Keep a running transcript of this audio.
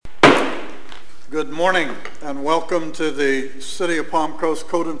Good morning and welcome to the City of Palm Coast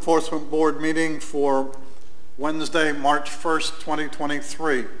Code Enforcement Board meeting for Wednesday, March 1st,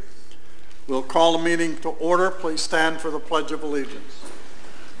 2023. We'll call the meeting to order. Please stand for the Pledge of Allegiance.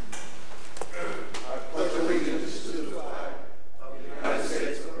 I pledge allegiance to the flag of the United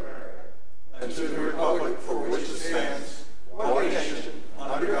States of America and to the republic for which it stands, one nation,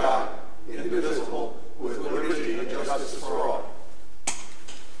 under God, indivisible, with liberty and justice for all.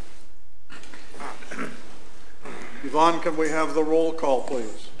 Yvonne, can we have the roll call,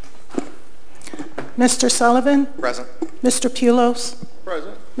 please? Mr. Sullivan? Present. Mr. Pulos?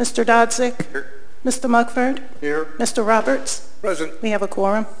 Present. Mr. Dodzik? Here. Mr. Mugford? Here. Mr. Roberts? Present. We have a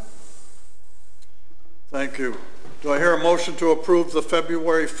quorum. Thank you. Do I hear a motion to approve the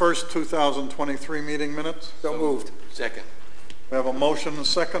February 1st, 2023 meeting minutes? So moved. Second. We have a motion and a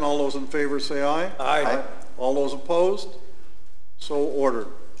second. All those in favor say aye. Aye. All those opposed? So ordered.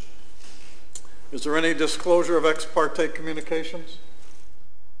 Is there any disclosure of ex parte communications?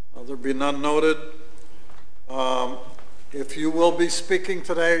 There be none noted. If you will be speaking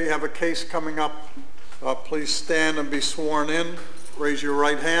today, you have a case coming up, please stand and be sworn in. Raise your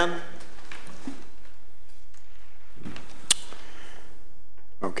right hand.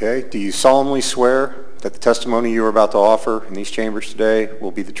 Okay. Do you solemnly swear that the testimony you are about to offer in these chambers today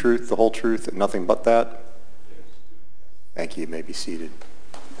will be the truth, the whole truth, and nothing but that? Thank you. You may be seated.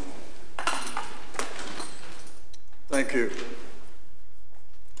 Thank you.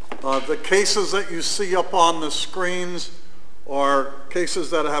 The cases that you see up on the screens are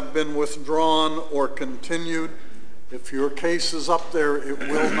cases that have been withdrawn or continued. If your case is up there, it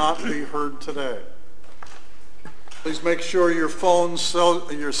will not be heard today. Please make sure your phones,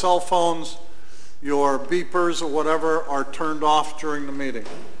 your cell phones, your beepers or whatever are turned off during the meeting.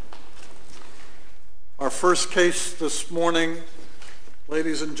 Our first case this morning,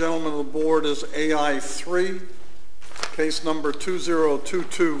 ladies and gentlemen of the board, is AI3. Case number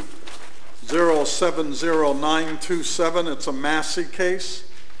 2022-070927. It's a Massey case.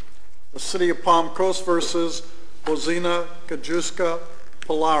 The City of Palm Coast versus Josina Kajuska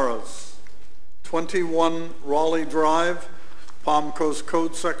Polaras. 21 Raleigh Drive, Palm Coast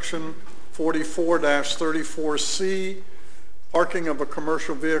Code Section 44-34C, parking of a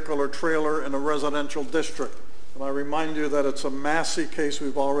commercial vehicle or trailer in a residential district. And I remind you that it's a Massey case.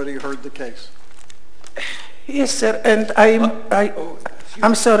 We've already heard the case. Yes, sir, and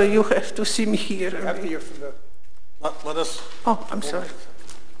I'm sorry, you have to see me here. Let us... Oh, I'm sorry.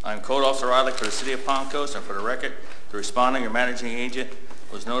 I'm Code Officer Rodlick for the City of Palm Coast, and for the record, the responding or managing agent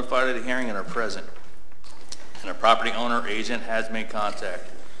was notified of the hearing and are present, and a property owner or agent has made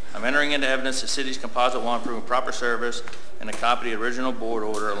contact. I'm entering into evidence the city's composite law improvement proper service and a copy of the original board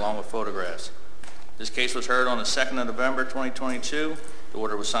order along with photographs. This case was heard on the 2nd of November 2022. The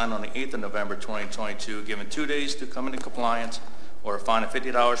order was signed on the 8th of November 2022, given 2 days to come into compliance or a fine of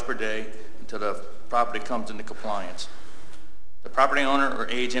 $50 per day until the property comes into compliance. The property owner or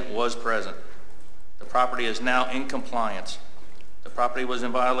agent was present. The property is now in compliance. The property was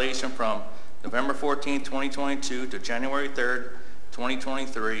in violation from November 14th, 2022 to January 3rd,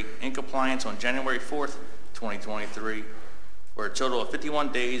 2023, in compliance on January 4th, 2023, for a total of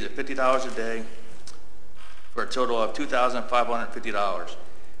 51 days at $50 a day, for a total of $2,550.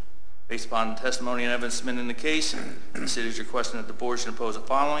 Based upon testimony and evidence submitted in the case, the city is requesting that the board should impose the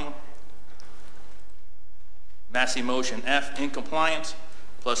following: Massey Motion F in compliance,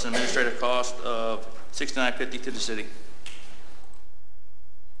 plus an administrative cost of $69.50 to the city.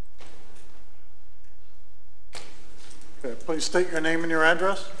 Okay, please state your name and your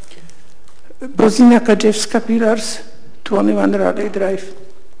address. Josina Kajuska Polaras, 21 Raleigh Drive.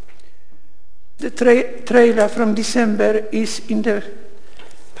 The trailer from December is in the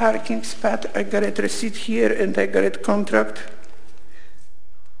parking spot. I got a receipt here and I got a contract.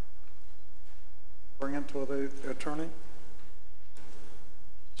 Bring it to the attorney.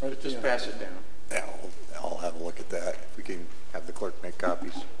 Just pass it down. Yeah, I'll have a look at that. If we can have the clerk make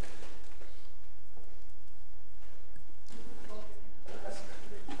copies.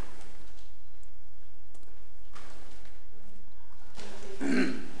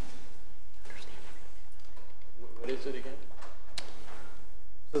 What is it again?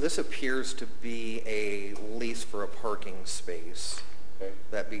 So this appears to be a lease for a parking space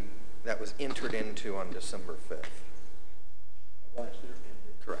that was entered into on December 5th. Last year?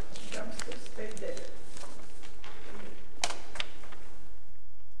 Correct.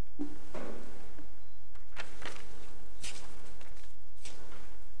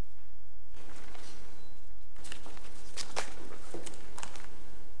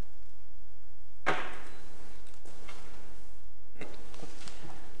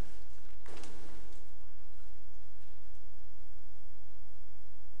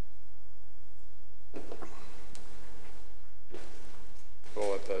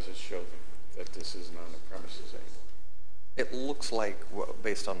 show them that this isn't on the premises anymore? It looks like,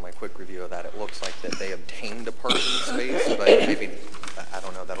 based on my quick review of that, it looks like that they obtained a parking space, but maybe, I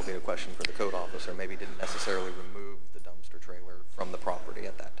don't know, that'll be a question for the code officer, maybe didn't necessarily remove the dumpster trailer from the property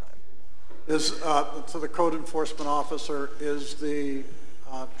at that time. Is, to the code enforcement officer, is the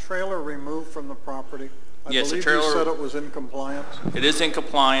trailer removed from the property? Yes, the I believe trailer- you said it was in compliance. It is in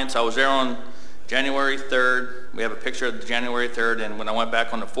compliance. I was there on January 3rd. We have a picture of January 3rd, and when I went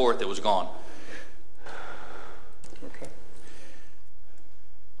back on the 4th, it was gone. Okay.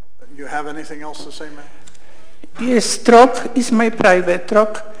 You have anything else to say, ma'am? Yes, truck is my private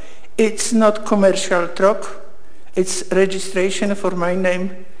truck. It's not commercial truck. It's registration for my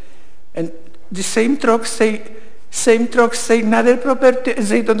name. And the same truck say another property,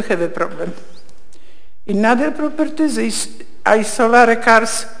 they don't have a problem. In other properties, I solar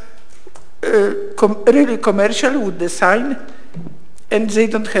cars, really commercial with the sign, and they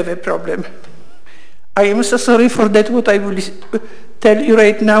don't have a problem. I am so sorry for that, what I will tell you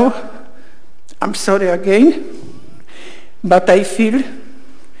right now. I'm sorry again, but I feel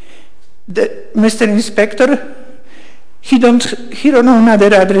that Mr. Inspector, he don't know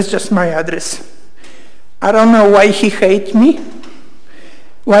another address, just my address. I don't know why he hate me,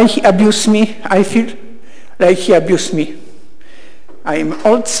 why he abuse me. I feel like he abused me. I am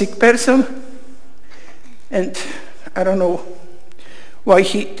old, sick person, and I don't know why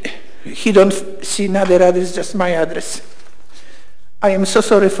he don't see another address, just my address. I am so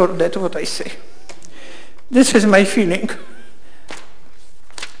sorry for that, what I say. This is my feeling.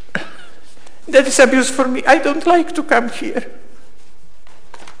 That is abuse for me. I don't like to come here.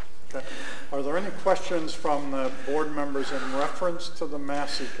 Okay. Are there any questions from the board members in reference to the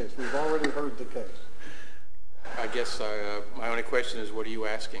Massey case? We've already heard the case. I guess my only question is, what are you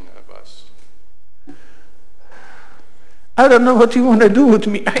asking of us? I don't know what you want to do with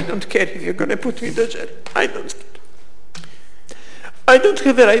me. I don't care if you're going to put me in the jail. I don't care. I don't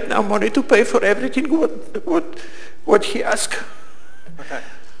have right now money to pay for everything what he asked. Okay.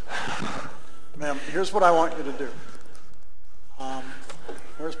 Ma'am, here's what I want you to do.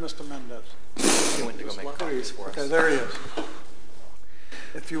 Where's Mr. Mendez? He went to go make copies for us. Okay, there he is.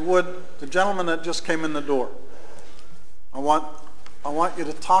 If you would, the gentleman that just came in the door, I want you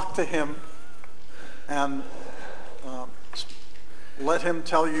to talk to him and let him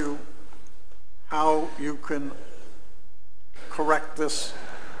tell you how you can correct this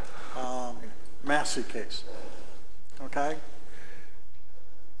Massey case. Okay?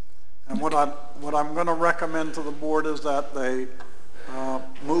 And what I'm going to recommend to the board is that they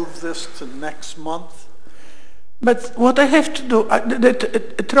move this to next month. But what I have to do,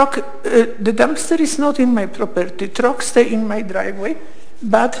 the truck, the dumpster is not in my property. Truck stay in my driveway,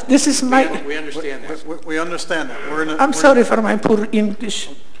 but this is my... We understand that. We understand that. I'm sorry for my poor English.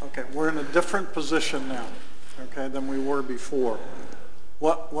 Okay, we're in a different position now, okay, than we were before.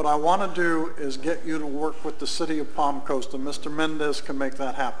 What I want to do is get you to work with the city of Palm Coast, and Mr. Mendez can make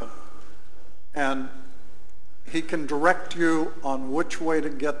that happen. And he can direct you on which way to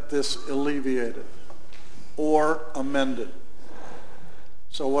get this alleviated or amended.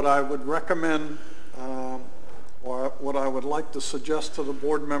 So what I would recommend, or what I would like to suggest to the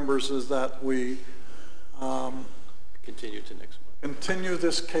board members is that we Continue to next month. continue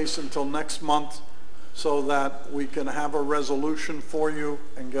this case until next month so that we can have a resolution for you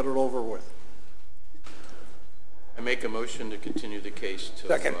and get it over with. I make a motion to continue the case to...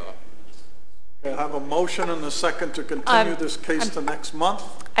 Second. I have a motion and a second to continue this case to next month.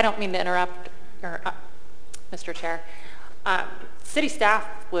 I don't mean to interrupt, Mr. Chair. City staff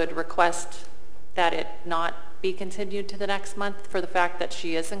would request that it not be continued to the next month for the fact that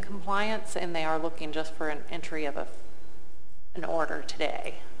she is in compliance, and they are looking just for an entry of an order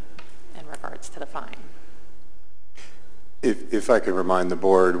today in regards to the fine. If I could remind the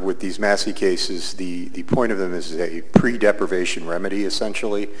board, with these Massey cases, the point of them is a pre-deprivation remedy,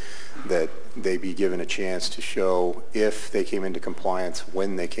 essentially, that they be given a chance to show if they came into compliance,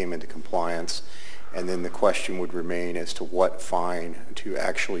 when they came into compliance, and then the question would remain as to what fine to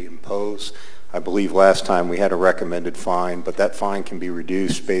actually impose. I believe last time we had a recommended fine, but that fine can be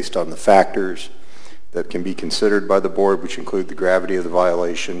reduced based on the factors that can be considered by the board, which include the gravity of the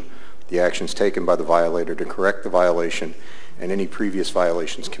violation, the actions taken by the violator to correct the violation, and any previous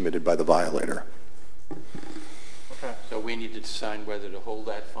violations committed by the violator. Okay. So we need to decide whether to hold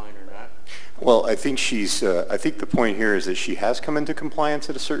that fine or not? Well, I think I think the point here is that she has come into compliance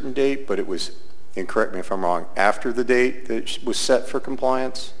at a certain date, but it was, and correct me if I'm wrong, after the date that was set for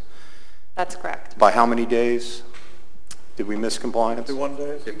compliance? That's correct. By how many days did we miss compliance? 51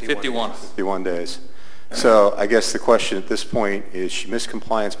 days? 51. 51 days. So I guess the question at this point is she missed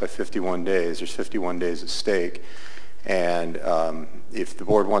compliance by 51 days. There's 51 days at stake. And if the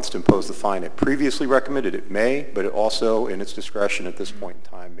board wants to impose the fine it previously recommended, it may, but it also, in its discretion at this point in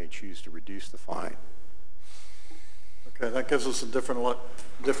time, may choose to reduce the fine. Okay, that gives us a different light.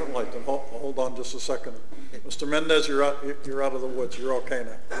 Then hold on just a second. Mr. Mendez, you're out of the woods. You're okay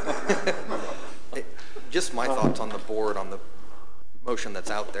now. Just my thoughts on the board, on the motion that's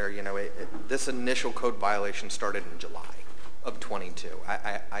out there. You know, this initial code violation started in July of 22.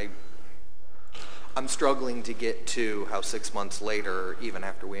 I'm struggling to get to how 6 months later, even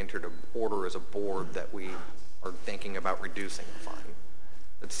after we entered an order as a board, that we are thinking about reducing the fine.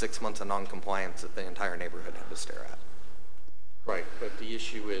 It's 6 months of non-compliance that the entire neighborhood had to stare at. Right, but the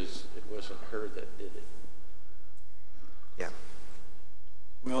issue is it wasn't her that did it. Yeah.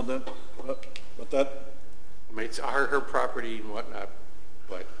 Well, then, but that, I mean, it's her property and whatnot,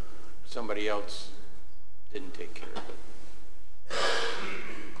 but somebody else didn't take care of it.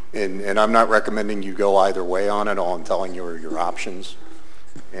 And I'm not recommending you go either way on it. All I'm telling you are your options.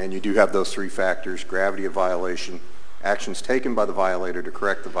 And you do have those three factors: gravity of violation, actions taken by the violator to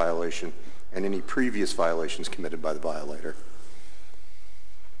correct the violation, and any previous violations committed by the violator.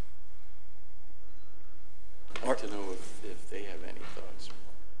 I'd like to know if they have any thoughts.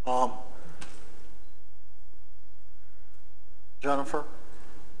 Jennifer,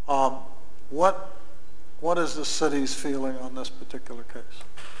 what is the city's feeling on this particular case?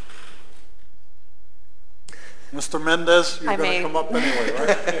 Mr. Mendez, you're going to come up anyway,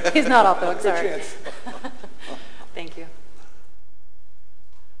 right? He's not up, though, sorry. Thank you.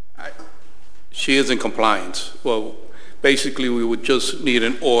 She is in compliance. Well, basically, we would just need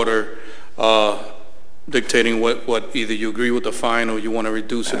an order dictating what either you agree with the fine or you want to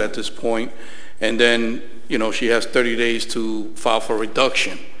reduce it at this point. And then, you know, she has 30 days to file for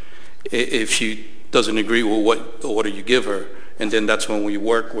reduction if she doesn't agree with what order you give her. And then that's when we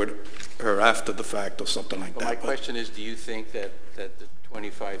work with her after the fact or something like Well, that. my question is, do you think that the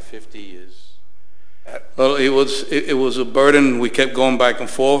 2550 is... Well, it was a burden. We kept going back and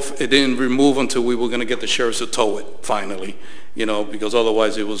forth. It didn't remove until we were going to get the sheriffs to tow it finally, you know, because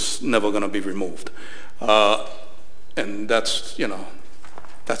otherwise it was never going to be removed. And that's, you know,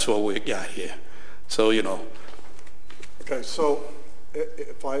 that's what we got here. So, you know. Okay, so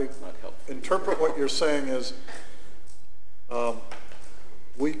if I interpret what you're saying is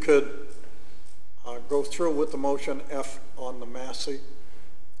we could go through with the motion F on the Massey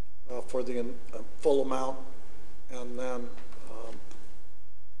for the full amount, and then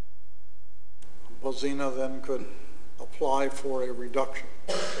Bozina then could apply for a reduction.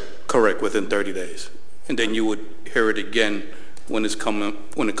 Correct, within 30 days. And then you would hear it again when it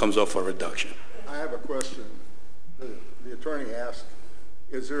comes up for reduction. I have a question. The attorney asked,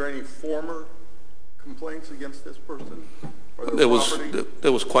 is there any former complaints against this person? Or their property?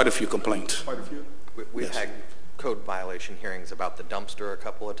 There was quite a few complaints. Quite a few? We've Yes. had code violation hearings about the dumpster a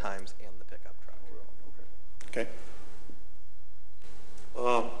couple of times and the pickup truck. Okay.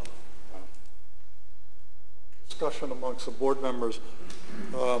 Discussion amongst the board members.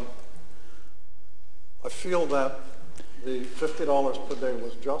 I feel that the $50 per day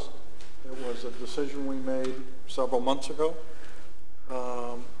was just. It was a decision we made several months ago.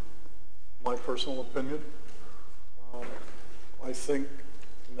 My personal opinion. I think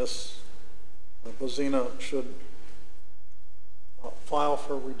Ms. Bozina should file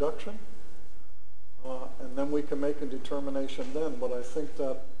for reduction, and then we can make a determination then. But I think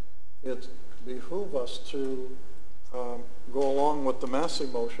that it behooves us to go along with the Massey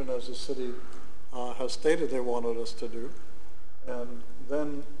motion, as the city has stated they wanted us to do, and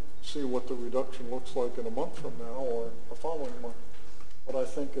then see what the reduction looks like in a month from now or the following month. But I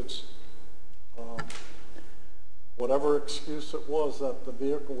think it's whatever excuse it was that the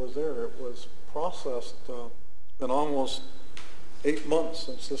vehicle was there, it was processed. It's been almost 8 months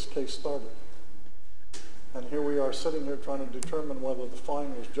since this case started. And here we are sitting here trying to determine whether the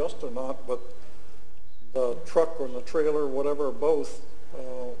fine was just or not, but the truck or the trailer, whatever, both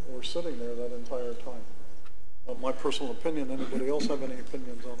were sitting there that entire time. My personal opinion. Anybody else have any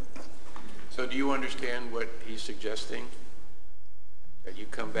opinions on it? So do you understand what he's suggesting? That you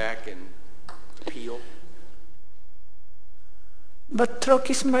come back and appeal? But truck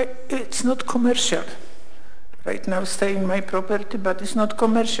is it's not commercial. Right now stay in my property, but it's not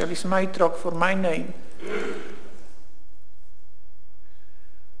commercial. It's my truck for my name.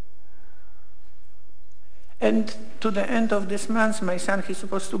 And to the end of this month, my son, he's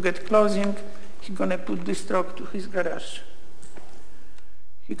supposed to get closing. He's gonna put this truck to his garage.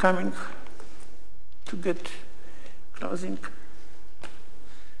 He coming to get closing.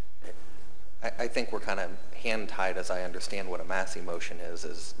 I think we're kind of hand-tied, as I understand what a Massey motion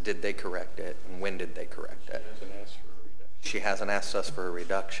is did they correct it, and when did they correct it? She hasn't asked us for a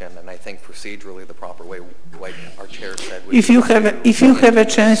reduction, and I think procedurally the proper way, like our chair said... If you have a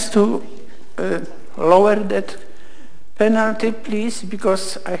chance to lower that penalty, please,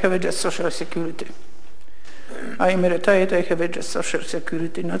 because I have just Social Security. I am retired, I have just Social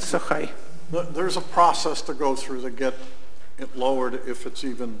Security, not so high. There's a process to go through to get it lowered if it's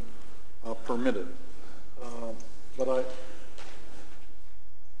even permitted. But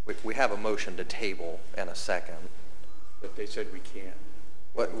We have a motion to table and a second. But they said we can't.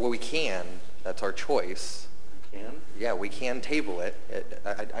 Well, we can. That's our choice. Can? Yeah, we can table it.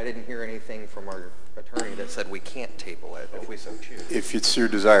 I didn't hear anything from our attorney that said we can't table it if we so choose. If it's your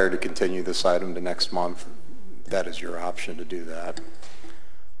desire to continue this item to next month, that is your option to do that.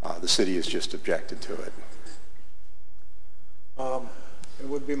 The city has just objected to it. it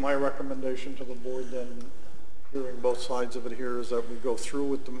would be my recommendation to the board then, hearing both sides of it here, is that we go through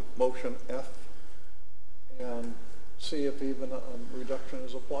with the motion F and see if even a reduction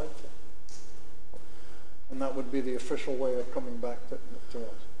is applied for. And that would be the official way of coming back to us.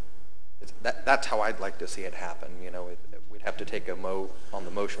 That's how I'd like to see it happen. You know, we'd have to take a on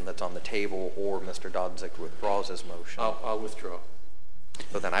the motion that's on the table, or Mr. Dodzik withdraws his motion. I'll withdraw.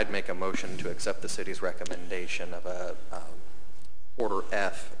 So then I'd make a motion to accept the city's recommendation of a order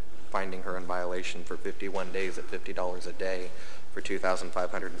F, finding her in violation for 51 days at $50 a day for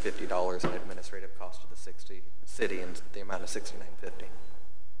 $2,550 in administrative cost to the city and the amount of $69.50.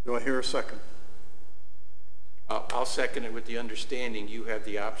 Do I hear a second? I'll second it with the understanding you have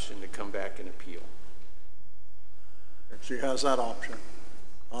the option to come back and appeal. She has that option.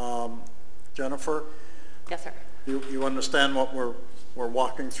 Jennifer? Yes, sir. You understand what we're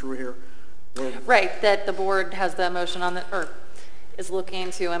walking through here? Right, that the board has the motion on the, or is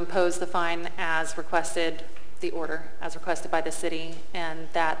looking to impose the fine as requested, the order as requested by the city, and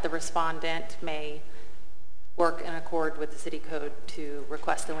that the respondent may work in accord with the city code to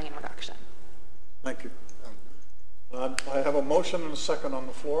request the lien reduction. Thank you. I have a motion and a second on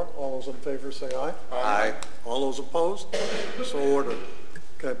the floor. All those in favor say aye. Aye. All those opposed? So ordered.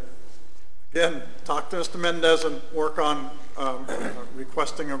 Okay. Again, talk to Mr. Mendez and work on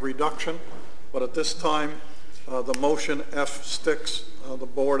requesting a reduction, but at this time, the motion F sticks. The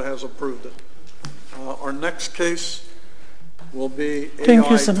board has approved it. Our next case will be AI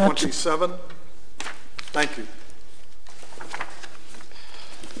 27. Thank you.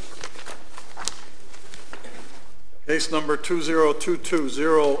 Case number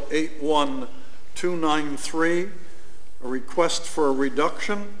 2022-081-293, a request for a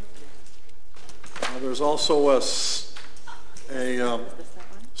reduction. There's also a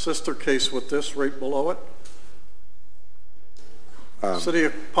sister case with this right below it. City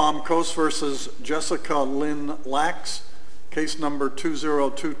of Palm Coast versus Jessica Lynn Lax, case number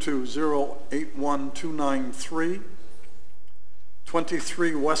 2022-081-293.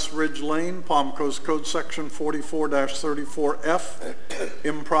 23 West Ridge Lane, Palm Coast Code Section 44-34F,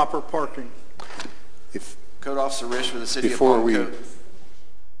 improper parking. Code Officer Risch for the City of Palm Coast.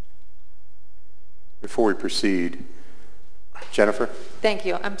 Before we proceed, Jennifer? Thank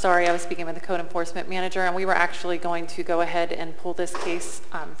you. I'm sorry, I was speaking with the code enforcement manager, and we were actually going to go ahead and pull this case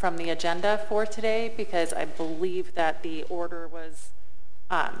from the agenda for today, because I believe that the order was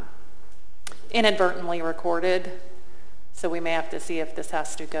inadvertently recorded. So we may have to see if this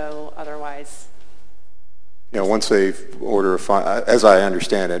has to go, otherwise. You know, once they order a fine, as I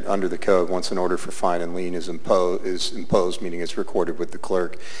understand it, under the code, once an order for fine and lien is imposed, meaning it's recorded with the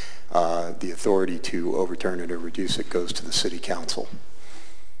clerk, the authority to overturn it or reduce it goes to the city council.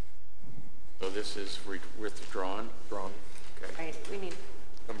 So this is withdrawn? Drawn. Okay. Right, we need.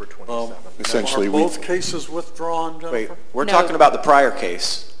 Number 27. Essentially, Are both cases withdrawn, Jennifer? Wait, we're No. talking about the prior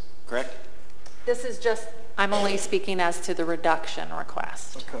case, correct? This is just, I'm only speaking as to the reduction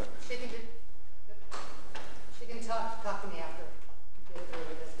request. Okay. She can talk to me after we get through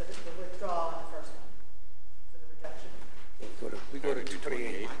with this, but it's the withdrawal on the first one for the reduction. We go to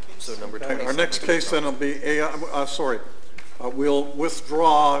 228. So number Okay, 27. our next case then will be we'll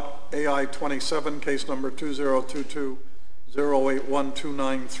withdraw AI 27, case number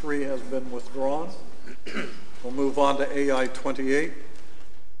 2022-081-293 has been withdrawn. We'll move on to AI 28.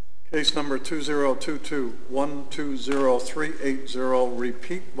 Case number 2022-120380,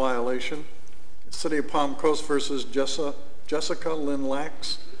 repeat violation. City of Palm Coast versus Jessica Lynn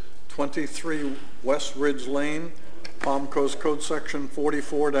Lax, 23 West Ridge Lane, Palm Coast Code Section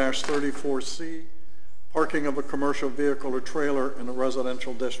 44-34C, parking of a commercial vehicle or trailer in a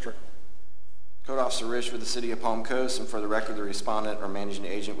residential district. Code Officer Rich with the City of Palm Coast, and for the record, the respondent or managing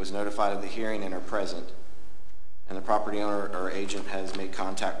agent was notified of the hearing and are present, and the property owner or agent has made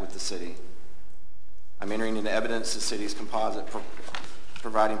contact with the city. I'm entering into evidence the city's composite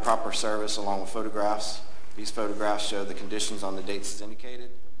providing proper service along with photographs. These photographs show the conditions on the dates as indicated.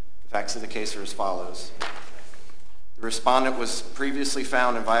 The facts of the case are as follows. The respondent was previously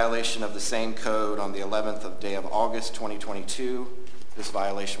found in violation of the same code on the 11th day of August 2022. This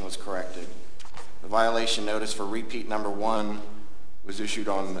violation was corrected. The violation notice for repeat number 1 was issued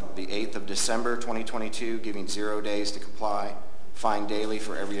on the 8th of December 2022, giving 0 days to comply, fined daily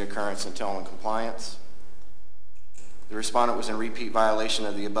for every occurrence until in compliance. The respondent was in repeat violation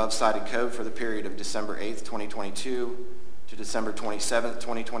of the above cited code for the period of December 8th, 2022 to December 27th,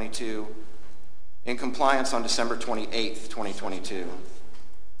 2022, in compliance on December 28th, 2022.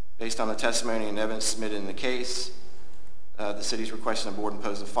 Based on the testimony and evidence submitted in the case, the city's requesting the board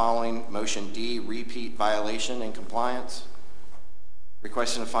impose the following. Motion D, repeat violation in compliance.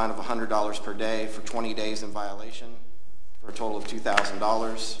 Requesting a fine of $100 per day for 20 days in violation for a total of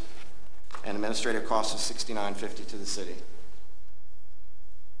 $2,000 and administrative cost of $69.50 to the city.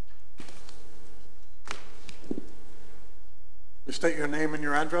 You state your name and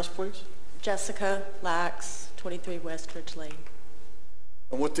your address, please. Jessica Lax, 23 Westridge Lane.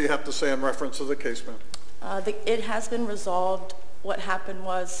 And what do you have to say in reference to the case, ma'am? It has been resolved. What happened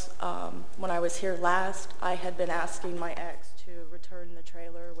was when I was here last, I had been asking my ex to return the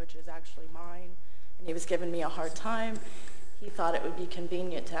trailer, which is actually mine, and he was giving me a hard time. He thought it would be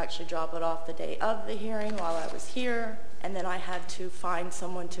convenient to actually drop it off the day of the hearing while I was here, and then I had to find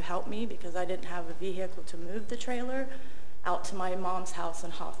someone to help me because I didn't have a vehicle to move the trailer out to my mom's house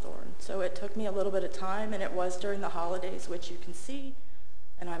in Hawthorne. So it took me a little bit of time, and it was during the holidays, which you can see.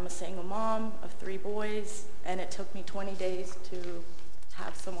 And I'm a single mom of 3 boys, and it took me 20 days to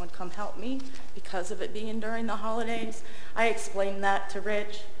have someone come help me because of it being during the holidays. I explained that to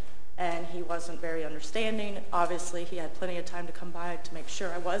Rich, and he wasn't very understanding. Obviously, he had plenty of time to come by to make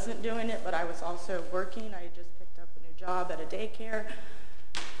sure I wasn't doing it, but I was also working. I had just picked up a new job at a daycare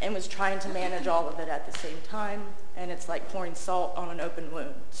and was trying to manage all of it at the same time, and it's like pouring salt on an open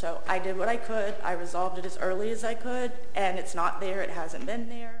wound. So I did what I could. I resolved it as early as I could, and it's not there. It hasn't been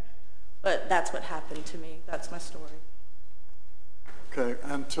there, but that's what happened to me. That's my story. Okay,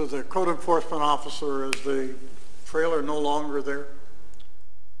 and to the code enforcement officer, is the trailer no longer there?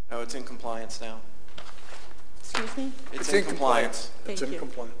 No, it's in compliance now. Excuse me? It's in compliance. It's in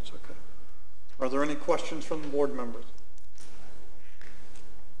compliance, okay. Are there any questions from the board members?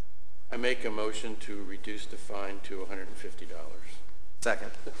 I make a motion to reduce the fine to $150.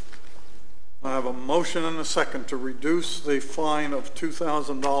 Second. I have a motion and a second to reduce the fine of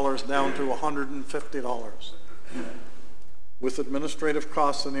 $2,000 down to $150 with administrative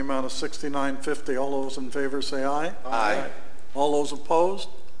costs in the amount of $69.50. All those in favor say aye. Aye. All those opposed?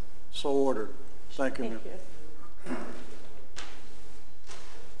 So ordered. Thank you, ma'am. Thank you.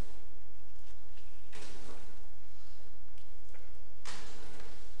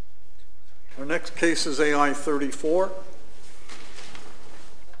 Our next case is AI 34.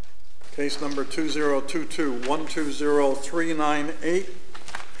 Case number 2022-120398,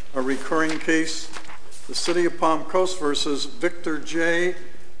 a recurring case, the City of Palm Coast versus Victor J.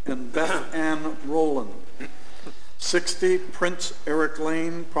 and Beth Ann Rowland. 60 Prince Eric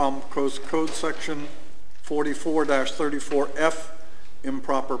Lane, Palm Coast Code Section 44-34F,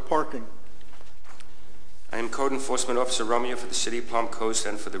 improper parking. I am Code Enforcement Officer Romeo for the City of Palm Coast,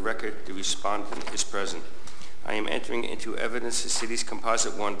 and for the record, the respondent is present. I am entering into evidence the city's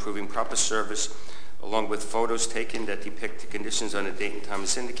Composite 1 proving proper service, along with photos taken that depict the conditions on the date and time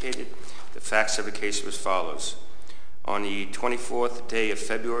as indicated. The facts of the case are as follows. On the 24th day of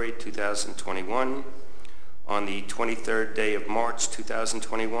February 2021, on the 23rd day of March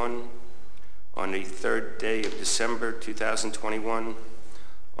 2021, on the 3rd day of December 2021,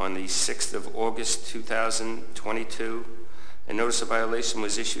 on the 6th of August 2022, a notice of violation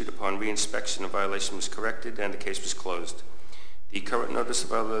was issued. Upon reinspection, a violation was corrected and the case was closed. The current notice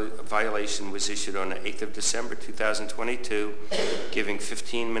of violation was issued on the 8th of December 2022, giving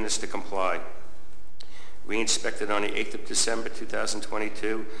 15 minutes to comply. Reinspected on the 8th of December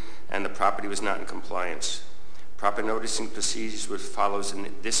 2022, and the property was not in compliance. Proper noticing procedures were follows in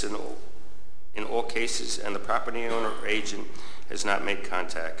all cases, and the property owner or agent has not made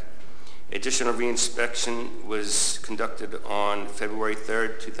contact. Additional reinspection was conducted on February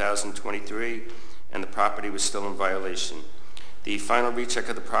 3rd, 2023, and the property was still in violation. The final recheck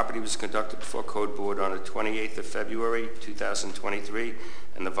of the property was conducted before Code Board on the 28th of February, 2023,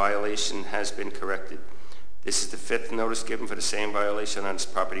 and the violation has been corrected. This is the fifth notice given for the same violation on this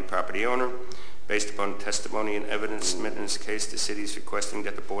property owner. Based upon testimony and evidence submitted in this case, the city is requesting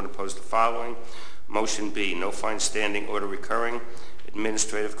that the board impose the following. Motion B, no fine standing, order recurring,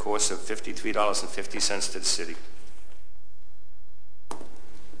 administrative cost of $53.50 to the city.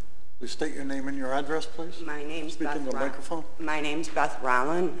 Please state your name and your address, please. My name's Speak in the microphone. My name's Beth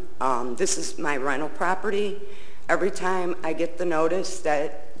Rolland. This is my rental property. Every time I get the notice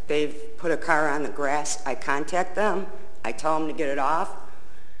that they've put a car on the grass, I contact them. I tell them to get it off.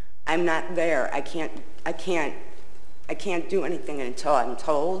 I'm not there. I can't do anything until I'm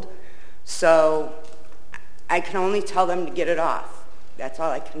told. So I can only tell them to get it off. That's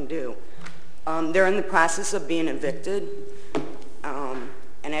all I can do. They're in the process of being evicted.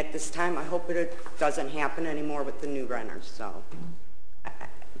 And at this time, I hope it doesn't happen anymore with the new renters. So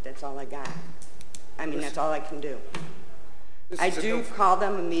that's all I got. I mean, that's all I can do. I do call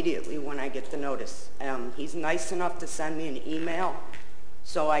them immediately when I get the notice. He's nice enough to send me an email.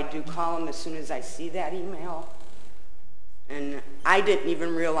 So I do call him as soon as I see that email. And I didn't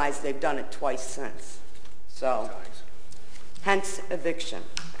even realize they've done it twice since. So, hence eviction.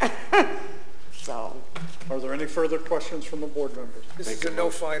 So. Are there any further questions from the board members? This is a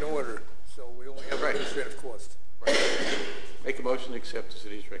no-fine order, so we only have administrative cost. Right. Make a motion to accept the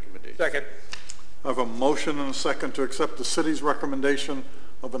city's recommendation. Second. I have a motion and a second to accept the city's recommendation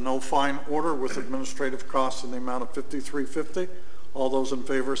of a no-fine order with administrative costs in the amount of $53.50. All those in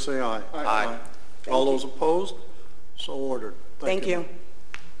favor say aye. Aye. All those opposed? So ordered. Thank you.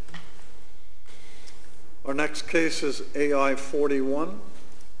 Our next case is AI 41.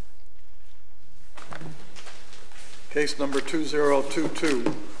 Case number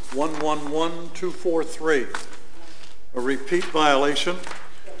 2022-111243. A repeat violation.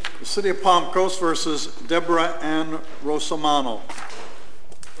 The City of Palm Coast versus Deborah Ann Rosamano.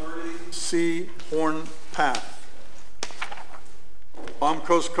 30C Horn Path. Palm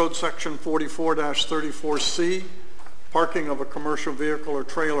Coast Code Section 44-34C, parking of a commercial vehicle or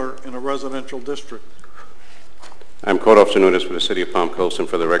trailer in a residential district. I'm Code Officer Nunes for the City of Palm Coast, and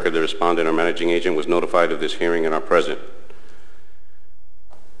for the record, the respondent or managing agent was notified of this hearing and are present.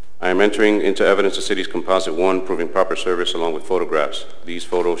 I am entering into evidence the City's Composite 1 proving proper service along with photographs. These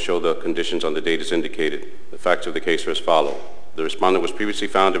photos show the conditions on the date as indicated. The facts of the case are as follows. The respondent was previously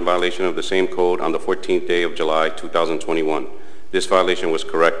found in violation of the same code on the 14th day of July 2021. This violation was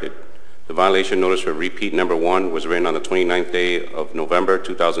corrected. The violation notice for repeat number 1 was written on the 29th day of November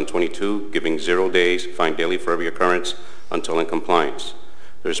 2022, giving 0 days, fine daily for every occurrence until in compliance.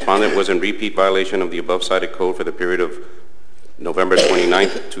 The respondent was in repeat violation of the above cited code for the period of November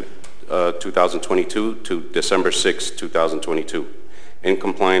 29th, 2022 to December 6, 2022, in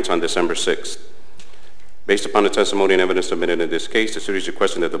compliance on December 6th. Based upon the testimony and evidence submitted in this case, the city is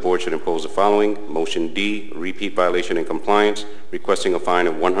requesting that the board should impose the following. Motion D, repeat violation in compliance, requesting a fine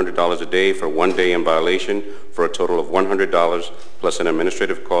of $100 a day for 1 day in violation for a total of $100 plus an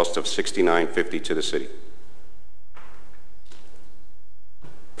administrative cost of $69.50 to the city.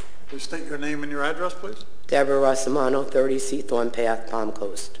 Please state your name and your address, please. Deborah Rosamano, 30C Thorn Path, Palm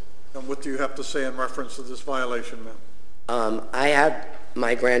Coast. And what do you have to say in reference to this violation, ma'am? I have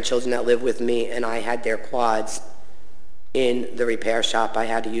my grandchildren that live with me, and I had their quads in the repair shop. I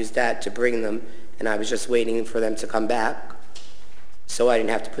had to use that to bring them, and I was just waiting for them to come back so I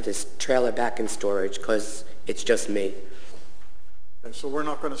didn't have to put this trailer back in storage because it's just me. Okay, so we're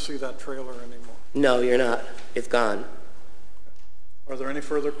not going to see that trailer anymore? No, you're not. It's gone. Are there any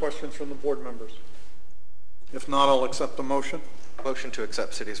further questions from the board members? If not, I'll accept the motion. Motion to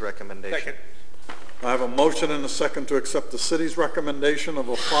accept city's recommendation. Second. I have a motion and a second to accept the city's recommendation of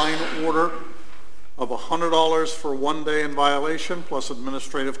a fine order of $100 for 1 day in violation plus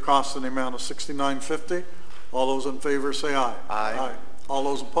administrative costs in the amount of $69.50. All those in favor say aye. Aye. All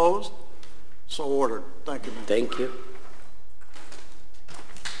those opposed? So ordered. Thank you, ma'am. Thank you.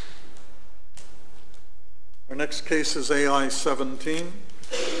 Our next case is AI 17.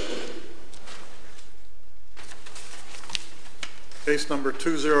 Case number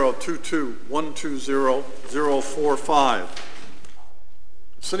 2022-120-045.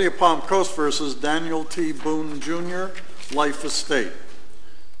 City of Palm Coast versus Daniel T. Boone Jr., Life Estate.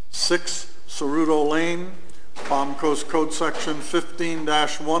 6 Ceruto Lane, Palm Coast Code Section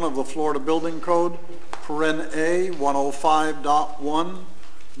 15-1 of the Florida Building Code, paren A 105.1,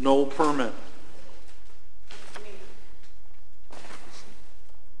 no permit.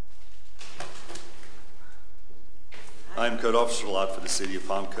 I am Code Officer Lott for the City of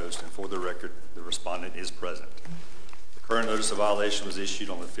Palm Coast, and for the record, the respondent is present. The current notice of violation was issued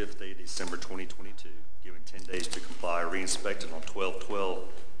on the 5th day of December 2022, given 10 days to comply, re-inspected on 12/12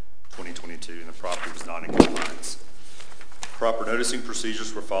 2022, and the property was not in compliance. Proper noticing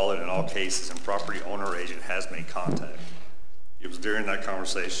procedures were followed in all cases, and property owner or agent has made contact. It was during that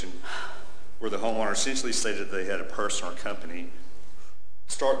conversation where the homeowner essentially stated they had a person or company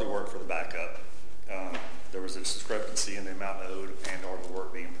start the work for the backup. There was a discrepancy in the amount owed and or the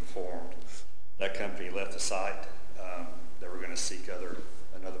work being performed. That company left the site. They were going to seek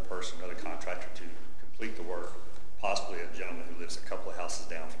another person, another contractor to complete the work, possibly a gentleman who lives a couple of houses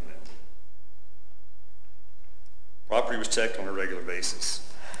down from them. Property was checked on a regular basis.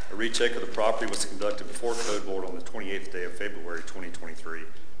 A recheck of the property was conducted before Code Board on the 28th day of February 2023,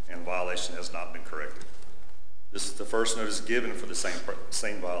 and violation has not been corrected. This is the first notice given for the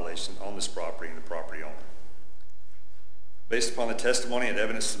same violation on this property and the property owner. Based upon the testimony and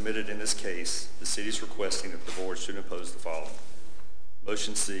evidence submitted in this case, the city is requesting that the board should impose the following.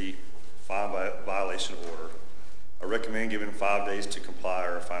 Motion C, fine violation order. I recommend giving 5 days to comply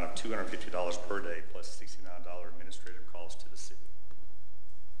or a fine of $250 per day plus $69 administrative cost to the city.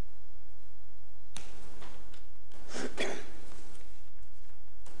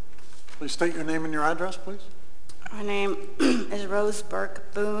 Please state your name and your address, please. My name is Rose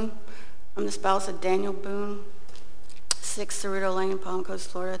Burke Boone. I'm the spouse of Daniel Boone, 6 Cerrito Lane, Palm Coast,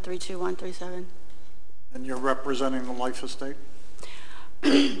 Florida, 32137. And you're representing the life estate?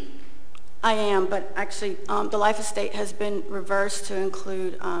 I am, but actually the life estate has been reversed to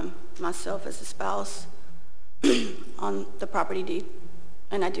include myself as a spouse on the property deed,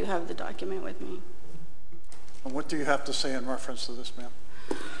 and I do have the document with me. And what do you have to say in reference to this, ma'am?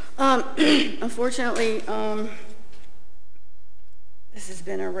 Unfortunately, this has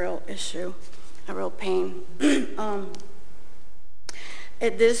been a real issue, a real pain.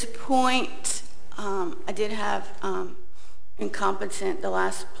 At this point, I did have incompetent, the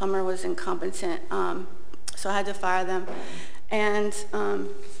last plumber was incompetent, so I had to fire them. And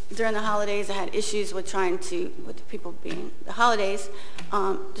during the holidays, I had issues with with the people being the holidays,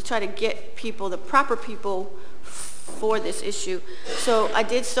 to try to get people, the proper people for this issue. So I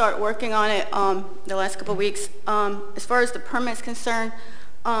did start working on it the last couple of weeks. As far as the permit's concerned,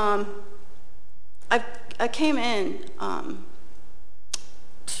 I came in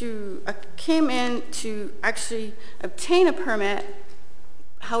to actually obtain a permit.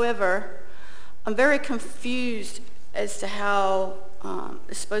 However, I'm very confused as to how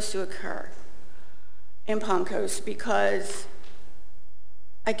it's supposed to occur in Palm Coast, because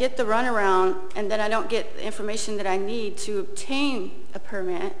I get the runaround and then I don't get the information that I need to obtain a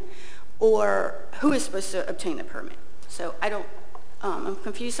permit, or who is supposed to obtain the permit. So I'm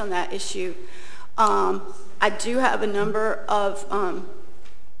confused on that issue. I do have a number of,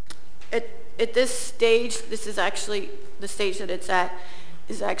 at this stage, this is actually, the stage that it's at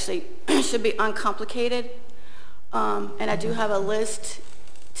is actually, should be uncomplicated. And I do have a list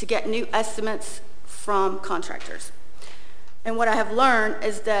to get new estimates from contractors. And what I have learned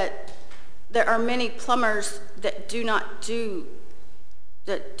is that there are many plumbers that do not do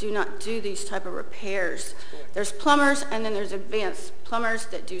these type of repairs. There's plumbers, and then there's advanced plumbers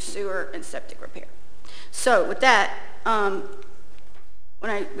that do sewer and septic repair. So with that, when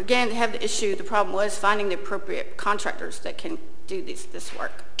I began to have the issue, the problem was finding the appropriate contractors that can do this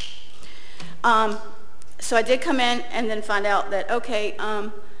work. So I did come in and then find out that, okay,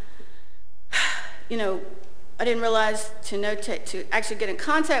 you know, I didn't realize to actually get in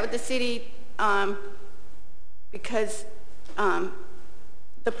contact with the city, because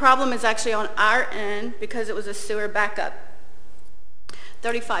the problem is actually on our end, because it was a sewer backup,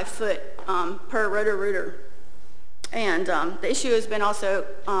 35-foot per rotor-rooter. And the issue has been also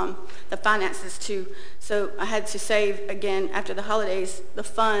the finances too. So I had to save, again, after the holidays, the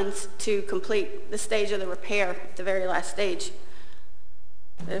funds to complete the stage of the repair, the very last stage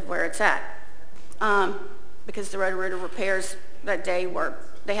of where it's at. Because the rotor-rooter repairs that day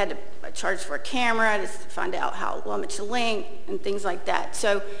they had to charge for a camera to find out how much to link and things like that.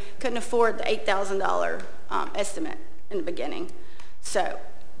 So couldn't afford the $8,000 estimate in the beginning. So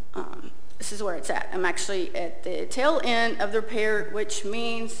this is where it's at. I'm actually at the tail end of the repair, which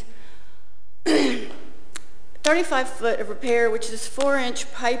means 35 foot of repair, which is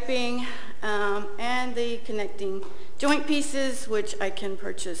 4-inch piping, and the connecting joint pieces, which I can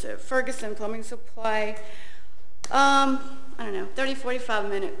purchase at Ferguson Plumbing Supply. I don't know, 30-45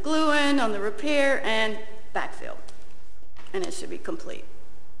 minute glue-in on the repair and backfill, and it should be complete.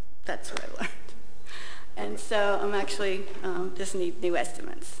 That's what I learned. And so I'm actually just need new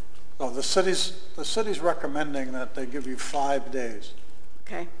estimates. So the city's recommending that they give you 5 days.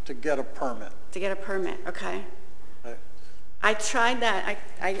 Okay. To get a permit. To get a permit, okay. I tried that.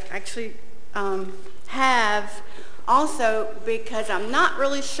 I actually have Also, because I'm not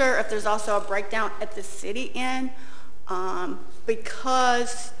really sure if there's also a breakdown at the city end,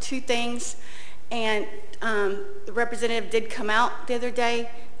 because two things, and the representative did come out the other day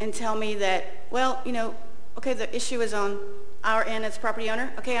and tell me that, well, you know, okay, the issue is on our end as property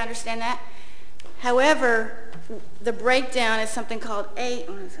owner. Okay, I understand that. However, the breakdown is something called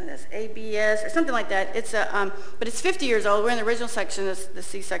ABS or something like that. It's a, but it's 50 years old. We're in the original section, the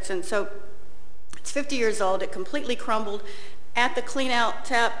C section. So it's 50 years old. It completely crumbled at the clean out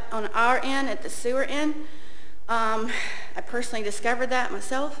tap on our end, at the sewer end. I personally discovered that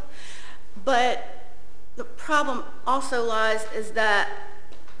myself. But the problem also lies is that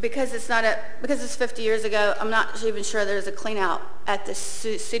because it's 50 years ago, I'm not even sure there's a clean out at the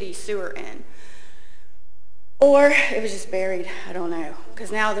city sewer end. Or it was just buried, I don't know,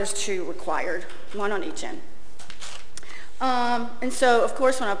 because now there's two required, one on each end. And so, of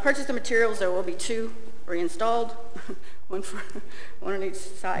course, when I purchase the materials, there will be two reinstalled, one on each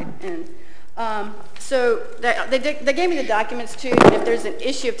side. And so they gave me the documents too, and if there's an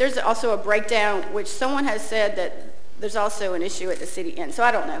issue, if there's also a breakdown, which someone has said that there's also an issue at the city end, so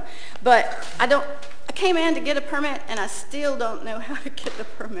I don't know. But I came in to get a permit, and I still don't know how to get the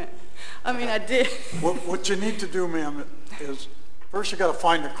permit. I mean, I did. What you need to do, ma'am, is first you got to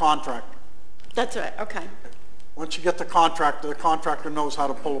find a contractor. That's right, okay. Once you get the contractor knows how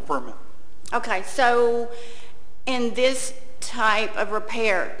to pull a permit. Okay, so in this type of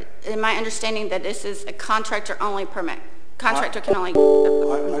repair, in my understanding that this is a contractor-only permit. Contractor can only...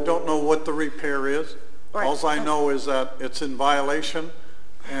 I don't know what the repair is. Right. All I know is that it's in violation,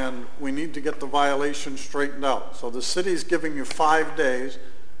 and we need to get the violation straightened out. So the city's giving you 5 days.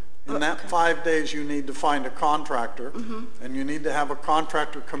 In that 5 days, you need to find a contractor, and you need to have a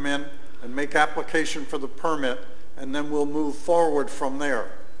contractor come in and make application for the permit, and then we'll move forward from there.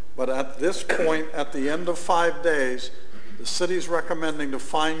 But at this point, at the end of 5 days, the city's recommending to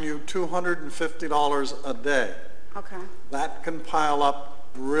fine you $250 a day. Okay. That can pile up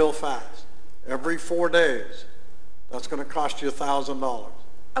real fast. Every 4 days, that's going to cost you $1,000.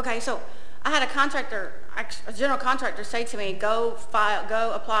 Okay, so I had a general contractor say to me, go apply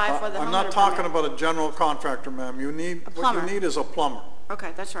for the homeowner I'm not talking about a general contractor, ma'am. What you need is a plumber.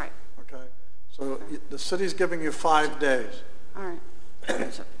 Okay, that's right. Okay, so the city's giving you 5 days. All right.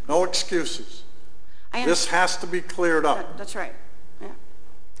 No excuses. This has to be cleared up. That's right. Yeah.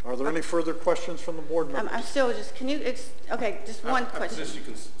 Are there any further questions from the board members? I'm still just, can you, okay, just one question. After this, you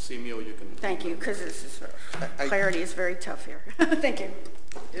can see me or you can... Thank you, because this is, clarity is very tough here. Thank you.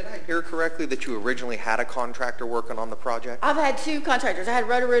 Did I hear correctly that you originally had a contractor working on the project? I've had two contractors. I had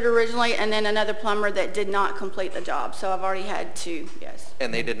Roto-Rooter originally and then another plumber that did not complete the job. So I've already had two, yes.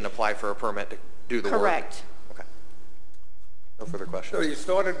 And they didn't apply for a permit to do the work? Correct. Okay. No further questions. So you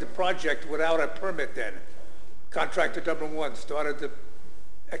started the project without a permit then? Contractor number one started the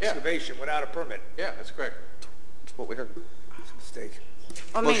excavation without a permit? Yeah, that's correct. That's what we heard. It's a mistake.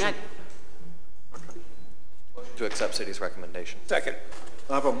 I mean, To accept city's recommendation. Second.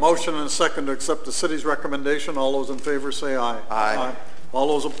 I have a motion and a second to accept the city's recommendation. All those in favor say aye. Aye. All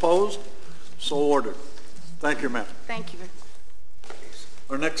those opposed? So ordered. Thank you, ma'am. thank you.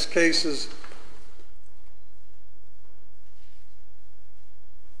 Our next case is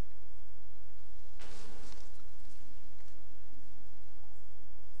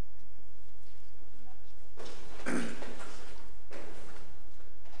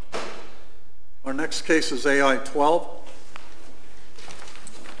AI 12.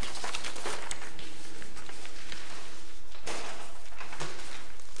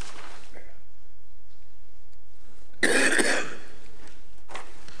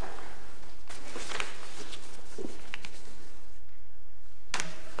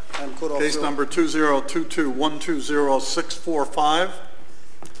 Case number 2022-120645.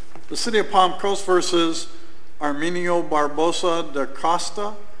 The City of Palm Coast versus Arminio Barbosa da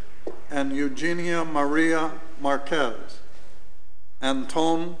Costa and Eugenia Maria Marquez,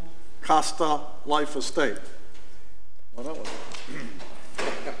 Anton Costa Life Estate. Well, that was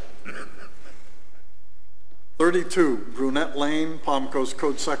 32 Brunette Lane, Palm Coast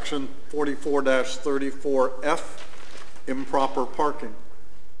Code Section 44-34F, improper parking.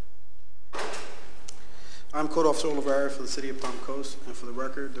 I'm Code Officer Oliveira for the City of Palm Coast, and for the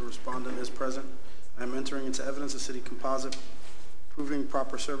record, the respondent is present. I am entering into evidence a city composite proving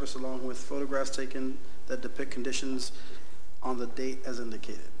proper service along with photographs taken that depict conditions on the date as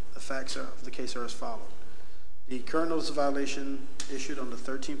indicated. The facts of the case are as follows. The current notice of violation issued on the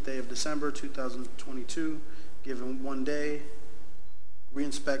 13th day of December 2022, given 1 day,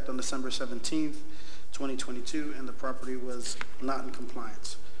 reinspect on December 17th, 2022, and the property was not in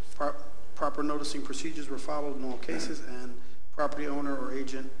compliance. Proper noticing procedures were followed in all cases, and property owner or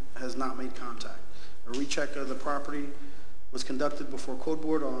agent has not made contact. A recheck of the property was conducted before Code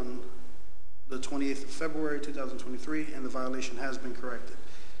Board on the 28th of February 2023, and the violation has been corrected.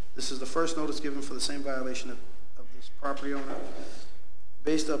 This is the first notice given for the same violation of this property owner.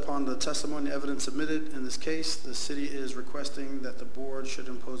 Based upon the testimony and evidence submitted in this case, the city is requesting that the board should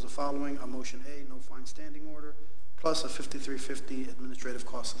impose the following: a motion A, no fine standing order, plus a $53.50 administrative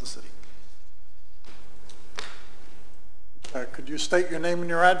cost of the city. Could you state your name and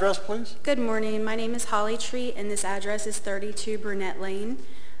your address, please? Good morning. My name is Holly Treat, and this address is 32 Burnett Lane.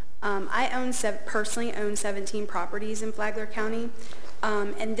 I personally own 17 properties in Flagler County,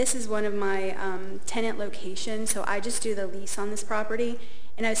 and this is one of my tenant locations, so I just do the lease on this property.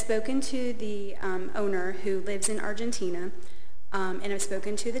 And I've spoken to the owner who lives in Argentina, and I've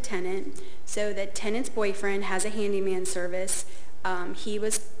spoken to the tenant. So the tenant's boyfriend has a handyman service. He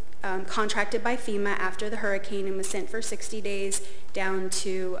was contracted by FEMA after the hurricane and was sent for 60 days down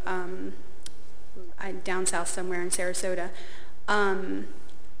to down south somewhere in Sarasota. And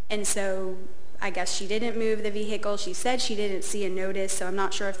so I guess she didn't move the vehicle. She said she didn't see a notice, so I'm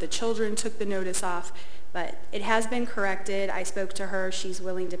not sure if the children took the notice off, but it has been corrected. I spoke to her. She's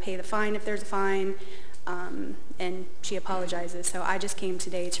willing to pay the fine if there's a fine, and she apologizes. So I just came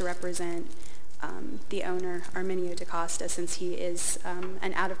today to represent the owner, Arminio DaCosta, since he is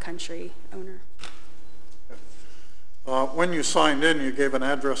an out-of-country owner. When you signed in, you gave an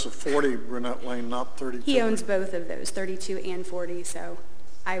address of 40 Burnett Lane, not 32. He owns both of those, 32 and 40, so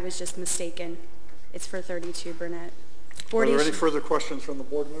I was just mistaken. It's for 32 Burnett. 40. Are there any further questions from the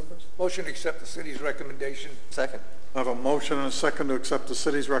board members? Motion to accept the city's recommendation. Second. I have a motion and a second to accept the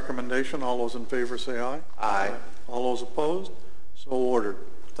city's recommendation. All those in favor say aye. Aye. All those opposed? So ordered.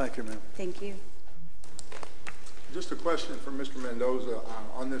 Thank you, ma'am. Thank you. Just a question for Mr. Mendoza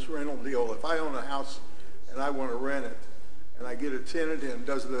on this rental deal. If I own a house and I want to rent it, and I get a tenant in,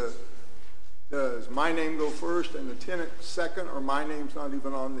 does my name go first and the tenant second, or my name's not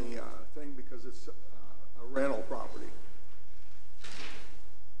even on the thing because it's a rental property?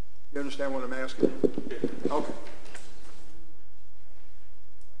 You understand what I'm asking? Okay.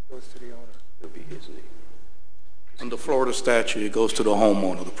 Goes to the owner. It'll be his name. Under Florida statute, it goes to the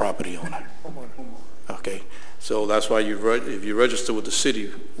homeowner, the property owner. Okay, so that's why if you register with the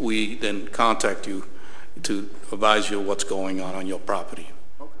city, we then contact you to advise you what's going on your property.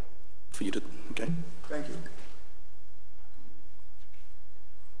 Okay. For you to, okay? Thank you.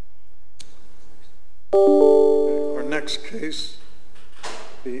 Our next case,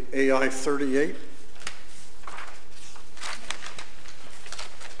 the AI 38.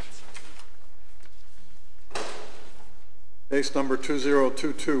 Case number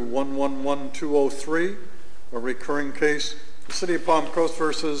 2022-111203, a recurring case, the City of Palm Coast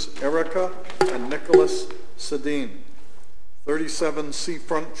versus Erica and Nicholas Sedin, 37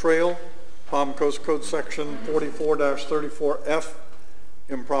 Seafront Trail, Palm Coast Code Section 44-34F,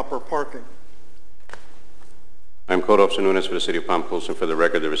 improper parking. I'm Code Officer Nunes for the City of Palm Coast, and for the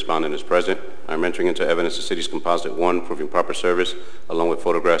record, the respondent is present. I'm entering into evidence the city's Composite 1, proving proper service, along with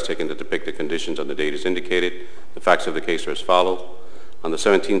photographs taken to depict the conditions on the date as indicated. The facts of the case are as follows. On the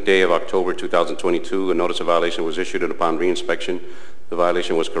 17th day of October 2022, a notice of violation was issued, and upon reinspection, the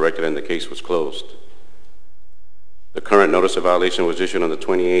violation was corrected and the case was closed. The current notice of violation was issued on the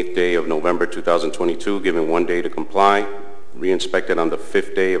 28th day of November 2022, given 1 day to comply. Re-inspected on the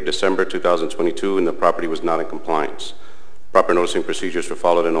 5th day of December 2022, and the property was not in compliance. Proper noticing procedures were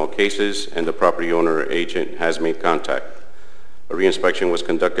followed in all cases, and the property owner or agent has made contact. A re-inspection was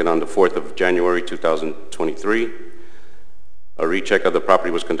conducted on the 4th of January 2023. A recheck of the property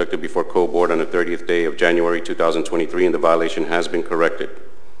was conducted before Code Board on the 30th day of January 2023, and the violation has been corrected.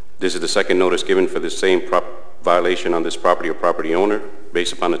 This is the second notice given for the same violation on this property or property owner.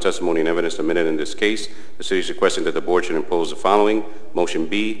 Based upon the testimony and evidence submitted in this case, the city is requesting that the board should impose the following. Motion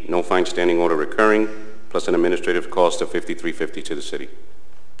B, no fine standing order recurring, plus an administrative cost of $53.50 to the city.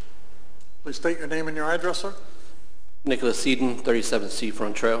 Please state your name and your address, sir. Nicholas Sedin, 37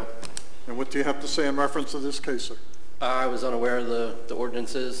 Seafront Trail. And what do you have to say in reference to this case, sir? I was unaware of the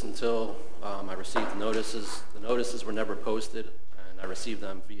ordinances until I received the notices. The notices were never posted, and I received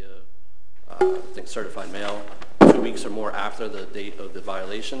them via, I think, certified mail 2 weeks or more after the date of the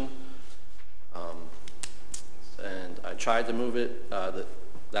violation. And I tried to move it.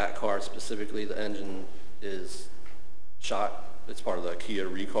 That car specifically, the engine is shot. It's part of the Kia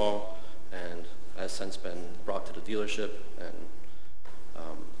recall, and has since been brought to the dealership. And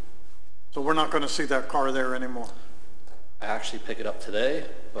so we're not going to see that car there anymore? I actually pick it up today,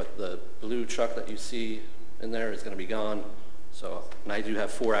 but the blue truck that you see in there is going to be gone. So, and I do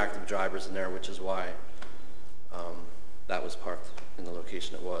have 4 active drivers in there, which is why that was parked in the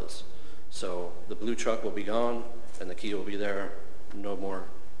location it was. So the blue truck will be gone, and the key will be there. No more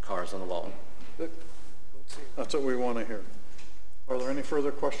cars on the lawn. That's what we want to hear. Are there any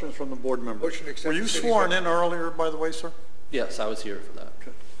further questions from the board members? Motion to accept Were you the city's sworn in earlier, by the way, sir? Yes, I was here for that.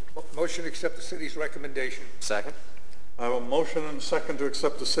 Okay. Motion to accept the city's recommendation. Second. I have a motion and a second to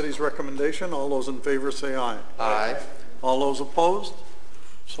accept the city's recommendation. All those in favor say aye. Aye. All those opposed?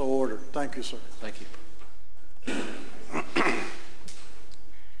 So ordered. Thank you, sir. Thank you.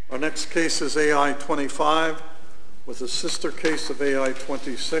 Our next case is AI 25 with a sister case of AI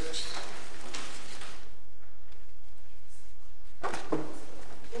 26.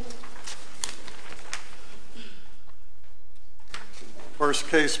 First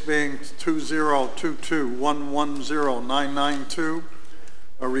case being 2022110992,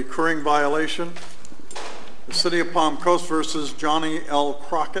 a recurring violation. The City of Palm Coast versus Johnny L.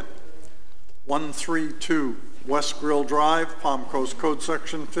 Crockett, 132 West Grill Drive, Palm Coast Code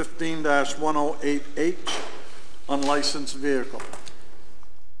Section 15-108H, unlicensed vehicle.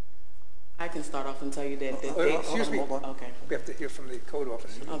 I can start off and tell you that. Excuse me. Okay. We have to hear from the code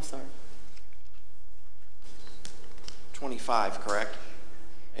officer. I'm sorry. 25, correct?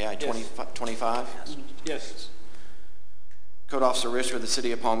 AI 25? Yes. Code Officer Risch with the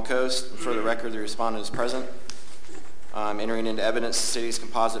City of Palm Coast. For the record, the respondent is present. Entering into evidence the city's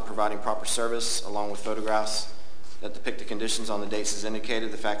composite providing proper service along with photographs that depict the conditions on the dates as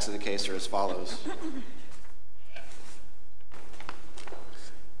indicated. The facts of the case are as follows.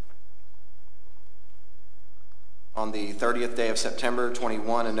 On the 30th day of September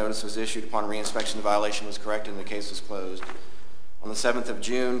 21, a notice was issued. Upon reinspection, the violation was corrected and the case was closed. On the 7th of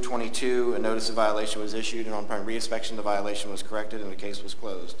June 22, a notice of violation was issued, and on reinspection, the violation was corrected and the case was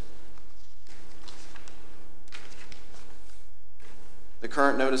closed. The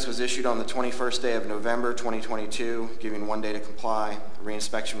current notice was issued on the 21st day of November 2022, giving 1 day to comply. A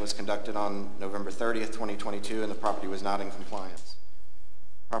reinspection was conducted on November 30th, 2022, and the property was not in compliance.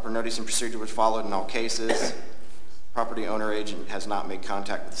 Proper notice and procedure was followed in all cases. Property owner agent has not made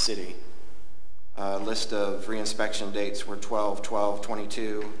contact with the city. List of reinspection dates were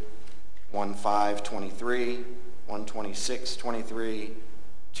 12/12/22, 1/5/23, 1/26/23,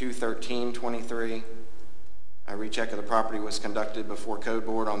 2/13/23. A recheck of the property was conducted before Code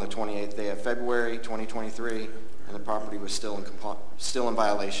Board on the 28th day of February 2023, and the property was still in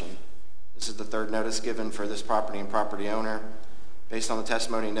violation. This is the third notice given for this property and property owner. Based on the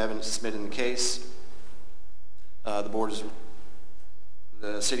testimony and evidence submitted in the case, the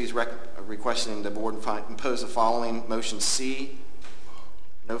city is requesting the board impose the following: motion C,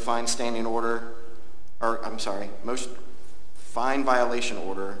 no fine standing order, fine violation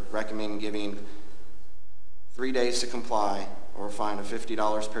order, recommending giving 3 days to comply or a fine of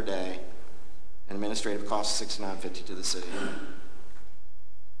 $50 per day and administrative cost of $69.50 to the city.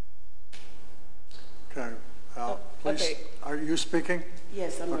 Okay. Please, okay. Are you speaking?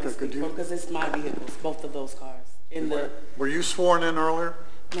 Yes, I'm going to speak because it's my vehicles, both of those cars. Were you sworn in earlier?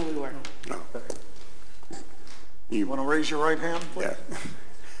 No, we weren't. No. You want to raise your right hand, please?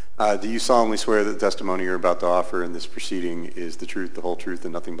 Yeah. Do you solemnly swear that the testimony you're about to offer in this proceeding is the truth, the whole truth,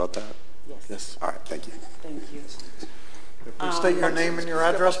 and nothing but that? Yes. Yes. All right. Thank you. Thank you. Please state your name and your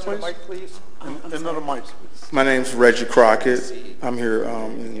address, please. Into the mic. My name's Reggie Crockett. I'm here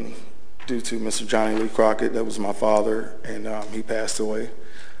due to Mr. Johnny Lee Crockett. That was my father, and he passed away.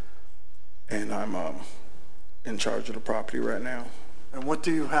 And I'm in charge of the property right now. And what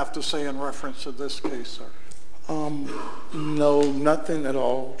do you have to say in reference to this case, sir? No, nothing at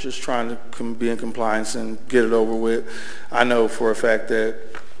all. Just trying to be in compliance and get it over with. I know for a fact that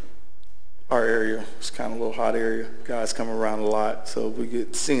our area is kind of a little hot area. Guys come around a lot, so we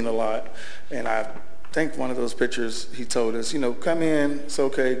get seen a lot. And I think one of those pictures, he told us, come in, it's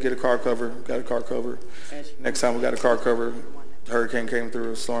okay, get a car cover. Got a car cover. Next time we got a car cover, a hurricane came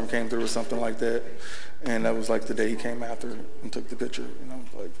through, a storm came through, or something like that. And that was like the day he came after and took the picture.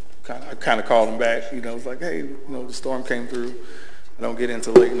 I kind of called him back. It was like, hey, the storm came through. I don't get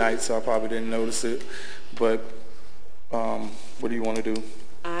into late nights, so I probably didn't notice it. But what do you want to do?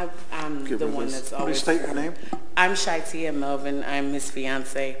 I'm the one that's always... Please state your name. I'm Shaitia Melvin. I'm his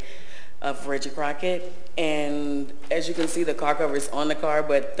fiance of Reggie Crockett. And as you can see, the car cover is on the car,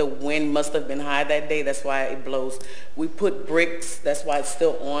 but the wind must have been high that day. That's why it blows. We put bricks, that's why it's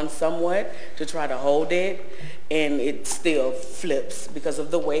still on somewhat, to try to hold it. And it still flips because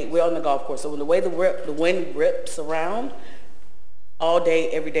of the way, we're on the golf course. So when the way the wind rips around, all day,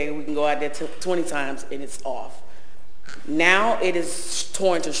 every day, we can go out there 20 times and it's off. Now it is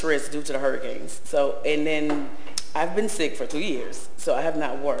torn to shreds due to the hurricanes. So, and then I've been sick for 2 years, so I have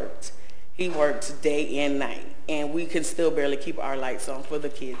not worked. He works day and night, and we can still barely keep our lights on for the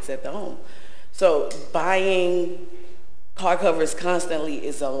kids at the home. So buying car covers constantly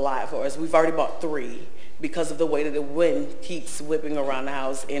is a lot for us. We've already bought 3 because of the way that the wind keeps whipping around the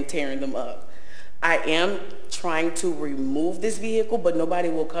house and tearing them up. I am trying to remove this vehicle, but nobody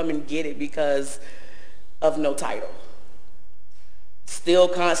will come and get it because of no title.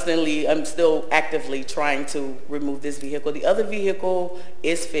 I'm still actively trying to remove this vehicle. The other vehicle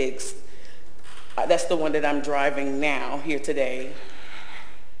is fixed. That's the one that I'm driving now here today.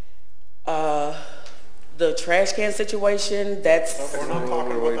 The trash can situation, that's... We're not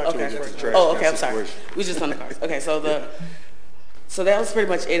talking about that. Okay. Oh, okay, I'm sorry. We're just on the cars. Okay, so that was pretty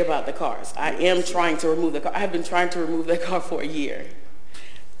much it about the cars. I am trying to remove the car. I have been trying to remove that car for a year.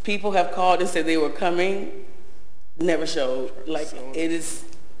 People have called and said they were coming, never showed. Like, it is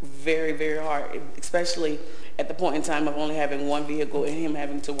very, very hard, especially at the point in time of only having one vehicle and him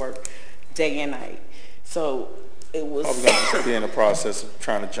having to work day and night. So it was... I was going to be in the process of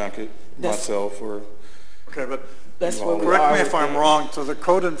trying to junk it myself or... Okay, but that's what correct me if I'm wrong, to the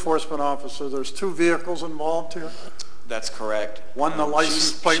code enforcement officer, there's 2 vehicles involved here? That's correct. One, the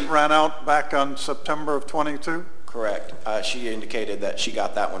license plate ran out back on September of 22? Correct. She indicated that she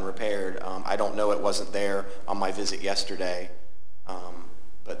got that one repaired. I don't know, it wasn't there on my visit yesterday,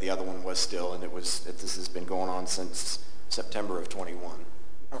 but the other one was still, and this has been going on since September of 21.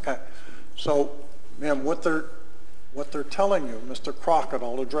 Okay. So, ma'am, what they're telling you, Mr. Crockett,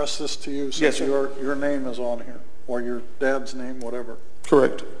 I'll address this to you since your name is on here, or your dad's name, whatever.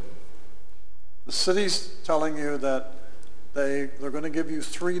 Correct. The city's telling you that they're going to give you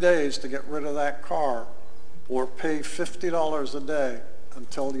 3 days to get rid of that car or pay $50 a day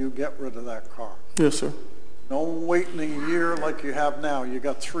until you get rid of that car. Yes, sir. No waiting a year like you have now. You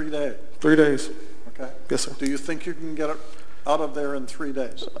got 3 days. 3 days. Okay. Yes, sir. Do you think you can get it out of there in 3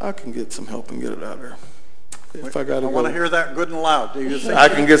 days? I can get some help and get it out of there. If I got to want to hear that good and loud. Do you think I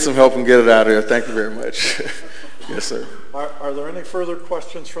can get some help and get it out of there? Thank you very much. Yes, sir. Are there any further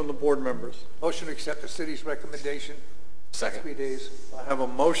questions from the board members? Motion to accept the city's recommendation. Second. 3 days. I have a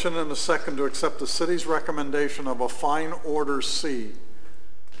motion and a second to accept the city's recommendation of a fine order C,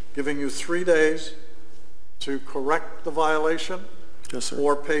 giving you 3 days to correct the violation. Yes, sir.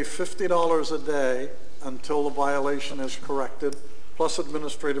 Or pay $50 a day until the violation is corrected, plus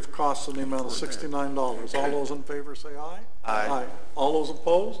administrative costs in the amount of $69. All those in favor say aye. Aye. All those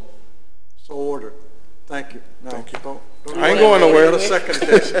opposed? So ordered. Thank you. Now, Thank you. Don't I ain't going nowhere. The second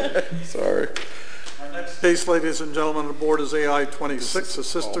case. Sorry. Our next case, ladies and gentlemen of the board, is AI 26, a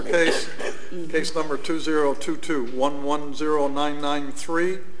sister case, case number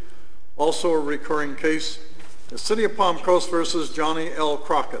 2022-110993. Also a recurring case, the City of Palm Coast versus Johnny L.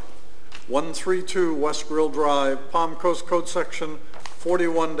 Crockett, 132 West Grill Drive, Palm Coast Code Section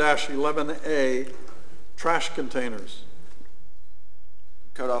 41-11A, trash containers.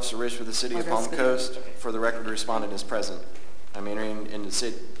 Code Officer Rich for the City of Palm Coast. For the record, the respondent is present. I'm entering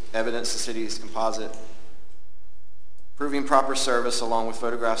into evidence the city's composite proving proper service along with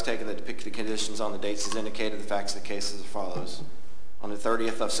photographs taken that depict the conditions on the dates as indicated. The facts of the case as follows. On the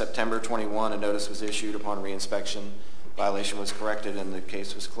 30th of September 21, a notice was issued upon reinspection. Violation was corrected and the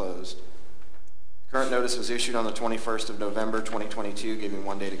case was closed. Current notice was issued on the 21st of November 2022, giving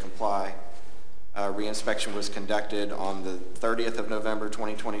 1 day to comply. Reinspection was conducted on the 30th of November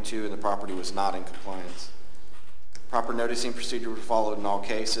 2022 and the property was not in compliance. Proper noticing procedure was followed in all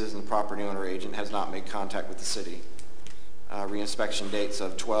cases and the property owner agent has not made contact with the city. Reinspection dates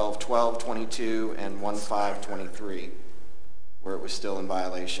of 12/12/22 and 1/5/23 where it was still in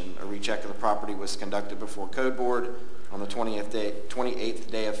violation. A recheck of the property was conducted before Code Board on the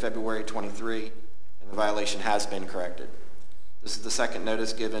 28th day of February 23 and the violation has been corrected. This is the second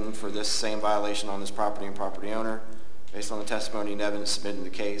notice given for this same violation on this property and property owner. Based on the testimony and evidence submitted in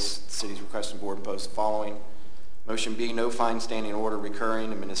the case, the city's requesting board impose the following. Motion B, no fine standing order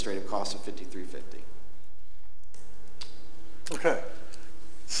recurring, administrative cost of $53.50. Okay.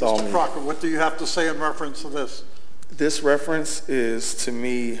 Mr. Crocker, what do you have to say in reference to this? This reference is to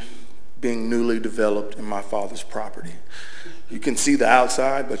me being newly developed in my father's property. You can see the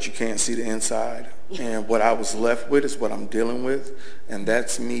outside, but you can't see the inside. And what I was left with is what I'm dealing with. And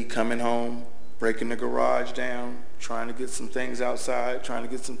that's me coming home, breaking the garage down, trying to get some things outside, trying to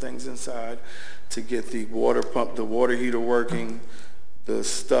get some things inside, to get the water pump, the water heater working, the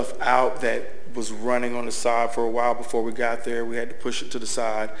stuff out that was running on the side for a while before we got there. We had to push it to the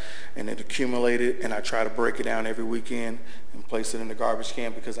side and it accumulated, and I try to break it down every weekend and place it in the garbage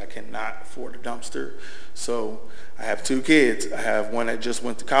can because I cannot afford a dumpster. So I have 2 kids. I have one that just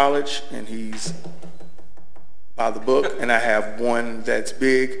went to college and he's by the book, and I have one that's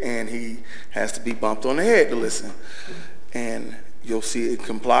big, and he has to be bumped on the head to listen. And you'll see it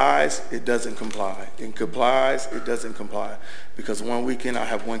complies, it doesn't comply. It complies, it doesn't comply. Because one weekend I'll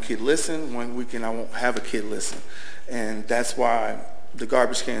have one kid listen, one weekend I won't have a kid listen. And that's why the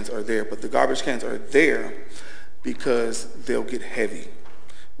garbage cans are there. But the garbage cans are there because they'll get heavy.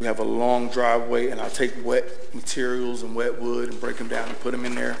 We have a long driveway, and I'll take wet materials and wet wood and break them down and put them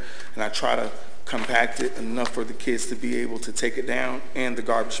in there, and I try to compact it enough for the kids to be able to take it down, and the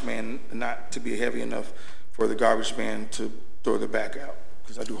garbage man not to be heavy enough for the garbage man to throw the back out,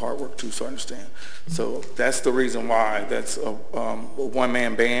 because I do hard work too, so I understand. So that's the reason why that's a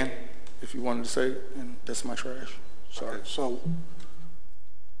one-man band, if you wanted to say, and that's my trash. Sorry. Okay, so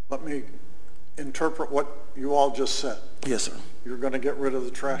let me interpret what you all just said. Yes, sir. You're going to get rid of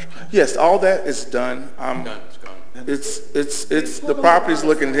the trash can? Yes, all that is done. It's gone. It's the property's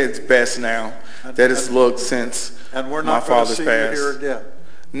looking at its best now that it's looked since And we're my not going to father's see passed. you here again?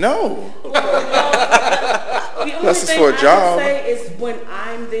 No. The only That's just thing for a I job. would say is when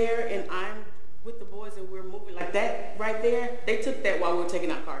I'm there and I'm with the boys and we're moving like that right there, they took that while we were taking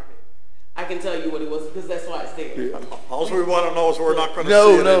out carpet. I can tell you what it was because that's why it's there. Yeah. All we want to know is we're not going to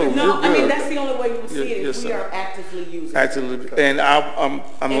No, see it no. anymore. No, I mean, good. that's the only way you would see it Yes, if we sir. are actively using it. Actually, and I'm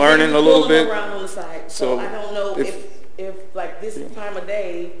And learning then a you little pull them bit. around on the side. So I don't know if- if like this time of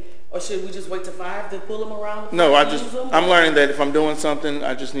day, or should we just wait till 5 to pull them around? No, and use them? I'm learning that if I'm doing something,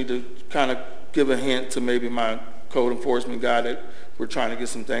 I just need to kind of give a hint to maybe my code enforcement guy that we're trying to get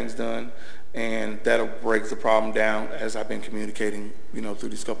some things done, and that'll break the problem down as I've been communicating, through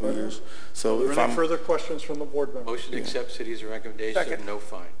these couple of years. So Are if there any I'm, further questions from the board members? Motion to accept city's recommendation of no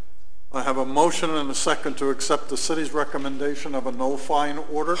fine. I have a motion and a second to accept the city's recommendation of a no fine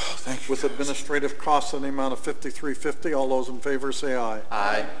order with administrative costs in the amount of $53.50. All those in favor say aye.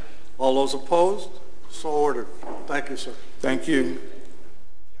 Aye. All those opposed? So ordered. Thank you, sir. thank you.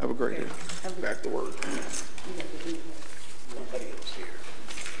 Have a great day. Back to work.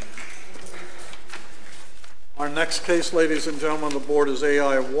 Our next case, ladies and gentlemen, of the board is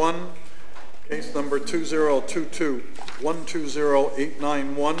AI 1, case number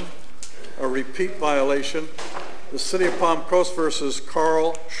 2022-120891, a repeat violation. The City of Palm Coast versus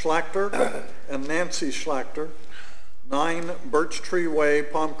Carl Schlachter and Nancy Schlachter, 9 Birch Tree Way,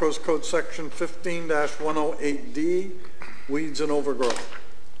 Palm Coast Code Section 15-108D, weeds and overgrowth.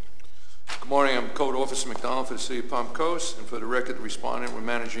 Good morning, I'm Code Officer McDonald for the City of Palm Coast, and for the record, the respondent or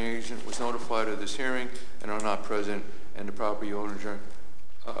managing agent was notified of this hearing and are not present, and the property owner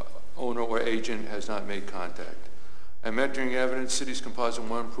or agent has not made contact. I'm entering evidence, City's Composite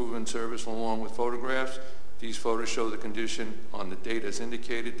 1 proven service along with photographs. These photos show the condition on the date as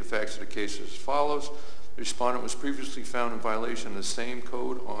indicated. The facts of the case are as follows. The respondent was previously found in violation of the same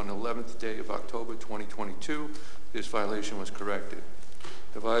code on the 11th day of October 2022. This violation was corrected.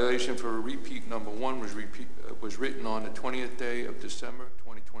 The violation for repeat number 1 was written on the 20th day of December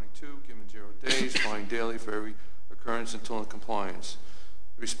 2022, given 0 days, fined daily for every occurrence until in compliance.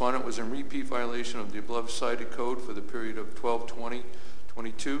 The respondent was in repeat violation of the above cited code for the period of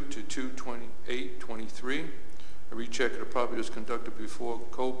 12/20/22 to 2/28/23. A recheck of the property was conducted before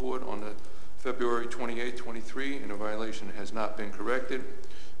Code Board on the February 28, 23, and a violation has not been corrected.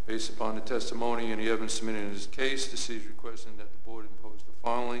 Based upon the testimony and the evidence submitted in this case, the city is requesting that the board impose the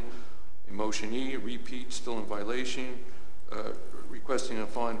following. A motion E, repeat, still in violation, requesting a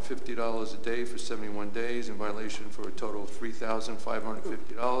fine of $50 a day for 71 days, in violation for a total of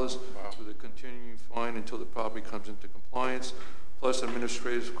 $3,550, with a continuing fine until the property comes into compliance, plus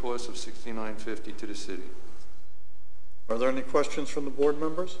administrative costs of $69.50 to the city. Are there any questions from the board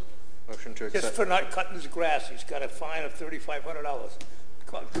members? Motion to accept. Just for not cutting his grass, he's got a fine of $3,500.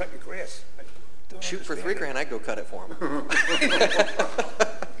 Come on, cut your grass. Shoot, for $3,000, I'd go cut it for him.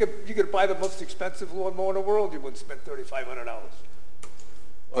 You could buy the most expensive lawnmower in the world, you wouldn't spend $3,500.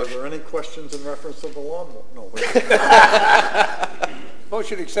 Are there any questions in reference to the lawnmower? No.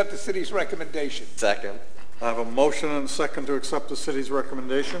 Motion to accept the city's recommendation. Second. I have a motion and a second to accept the city's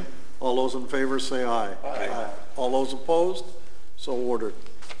recommendation. All those in favor say aye. Aye. All those opposed? So ordered.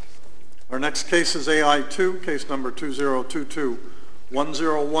 Our next case is AI 2, case number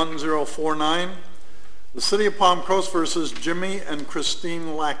 2022-101049. The City of Palm Coast versus Jimmy and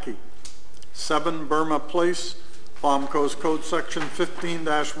Christine Lackey, 7 Burma Place, Palm Coast Code Section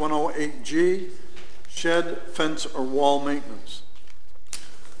 15-108G, shed, fence, or wall maintenance.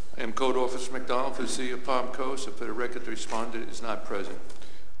 I am Code Officer McDonald for the City of Palm Coast, and for the record, the respondent is not present.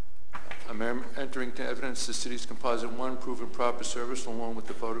 I'm entering to evidence the city's Composite 1 proven proper service along with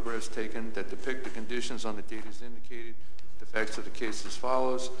the photographs taken that depict the conditions on the date as indicated. The Facts of the case as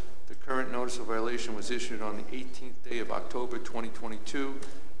follows. The current notice of violation was issued on the 18th day of October 2022,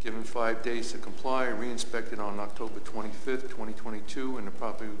 given 5 days to comply, re-inspected on October 25th, 2022, and the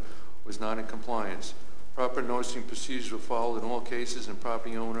property was not in compliance. Proper noticing procedures were followed in all cases, and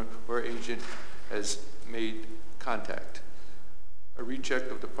property owner or agent has made contact. A recheck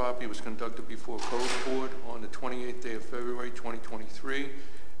of the property was conducted before Code Board on the 28th day of February 2023,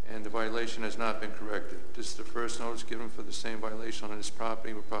 and the violation has not been corrected. This is the first notice given for the same violation on this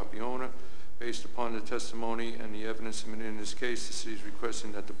property with property owner. Based upon the testimony and the evidence submitted in this case, the city is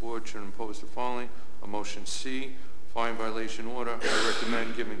requesting that the board should impose the following: a motion C, fine violation order. I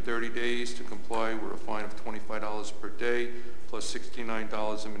recommend giving 30 days to comply with a fine of $25 per day plus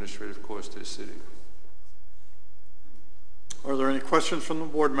 $69 administrative cost to the city. Are there any questions from the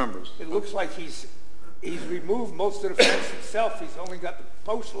board members? It looks like he's removed most of the fence himself. He's only got the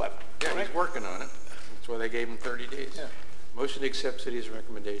post left. Yeah, he's working on it. That's why they gave him 30 days. Yeah. Motion to accept city's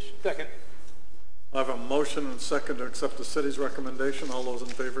recommendation. Second. I have a motion and a second to accept the city's recommendation. All those in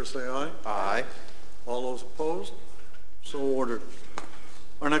favor say aye. Aye. All those opposed? So ordered.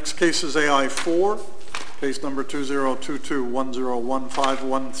 Our next case is AI 4, case number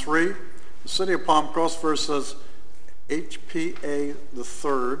 2022-101513. The City of Palm Coast versus HPA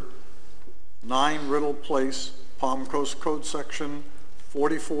III, 9 Riddle Place, Palm Coast Code Section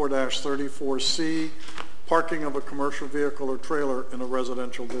 44-34C, parking of a commercial vehicle or trailer in a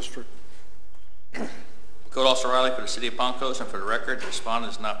residential district. Code Officer Riley for the City of Palm Coast, and for the record, the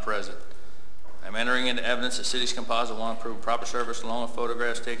respondent is not present. I'm entering into evidence the city's composite law improving proper service along with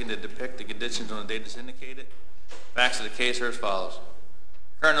photographs taken to depict the conditions on the date as indicated. Facts of the case are as follows.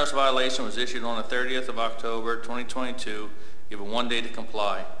 Current notice of violation was issued on the 30th of October 2022, given 1 day to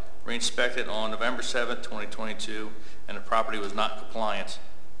comply. Re-inspected on November 7th, 2022, and the property was not in compliance.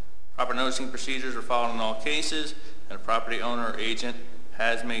 Proper noticing procedures were followed in all cases, and the property owner or agent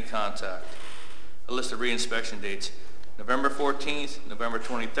has made contact. A list of re-inspection dates: November 14th, November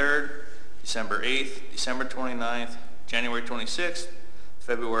 23rd, December 8th, December 29th, January 26th,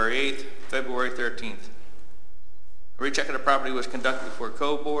 February 8th, February 13th. A recheck of the property was conducted before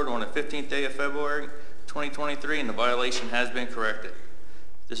Code Board on the 15th day of February 2023, and the violation has been corrected.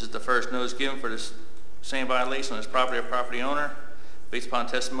 This is the first notice given for this same violation on this property or property owner. Based upon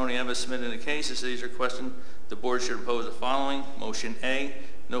testimony and evidence submitted in the case, the city is requesting the board should impose the following: motion A,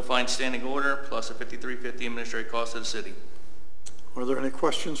 no fine standing order plus a $53.50 administrative cost to the city. Are there any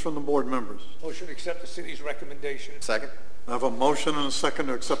questions from the board members? Motion to accept the city's recommendation. Second. I have a motion and a second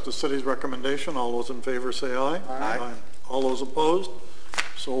to accept the city's recommendation. All those in favor say aye. Aye. All those opposed?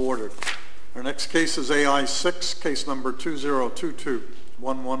 So ordered. Our next case is AI 6, case number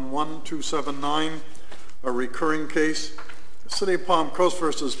 2022-111279, a recurring case. City of Palm Coast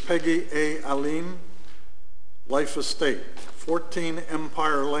versus Peggy A. Aline, Life Estate, 14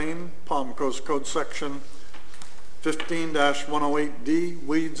 Empire Lane, Palm Coast Code Section 15-108D,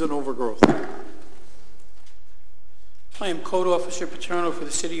 weeds and overgrowth. I am Code Officer Paterno for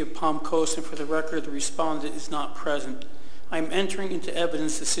the City of Palm Coast, and for the record, the respondent is not present. I am entering into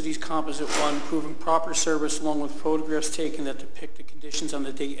evidence the city's Composite 1 proving proper service along with photographs taken that depict the conditions on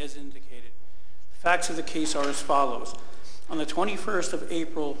the date as indicated. The facts of the case are as follows. On the 21st of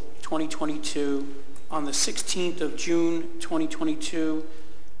April 2022, on the 16th of June 2022,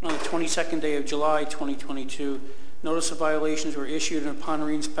 and on the 22nd day of July 2022, notice of violations were issued, and upon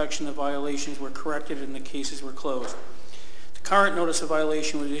re-inspection, the violations were corrected and the cases were closed. The current notice of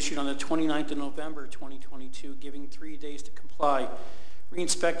violation was issued on the 29th of November 2022, giving 3 days to comply.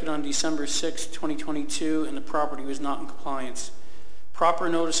 Re-inspected on December 6, 2022, and the property was not in compliance. Proper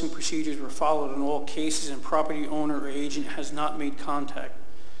noticing procedures were followed in all cases, and property owner or agent has not made contact.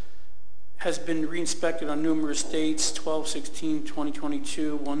 Has been re-inspected on numerous dates: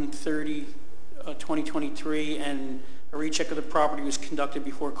 12/16/2022, 1/30/2023, and a recheck of the property was conducted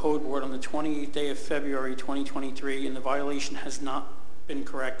before Code Board on the 28th day of February 2023, and the violation has not been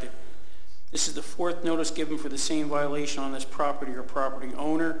corrected. This is the fourth notice given for the same violation on this property or property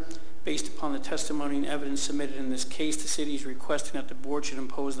owner. Based upon the testimony and evidence submitted in this case, the city is requesting that the board should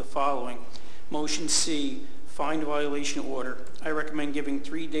impose the following: motion C, fine violation order. I recommend giving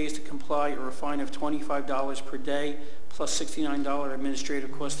 3 days to comply or a fine of $25 per day plus $69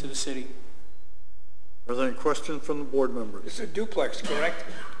 administrative cost to the city. Are there any questions from the board members? This is a duplex, correct?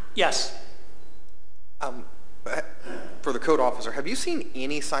 Yes. For the code officer, have you seen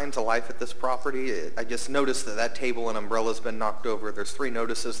any signs of life at this property? I just noticed that that table and umbrella's been knocked over. There's 3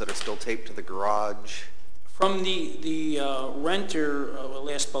 notices that are still taped to the garage. From the renter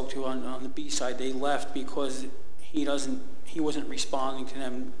last spoke to on the B side, they left because he wasn't responding to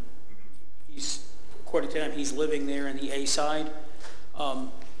them. He's according to him, he's living there in the A side.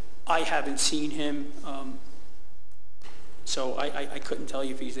 I haven't seen him, so I couldn't tell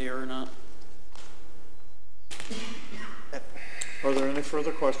you if he's there or not. Are there any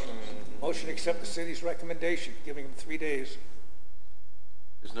further questions? Motion to accept the city's recommendation, giving him 3 days.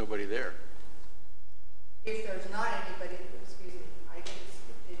 There's nobody there. If there's not anybody, excuse me, I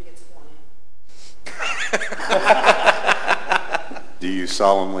didn't get sworn in. Do you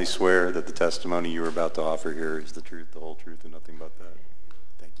solemnly swear that the testimony you are about to offer here is the truth, the whole truth, and nothing but that?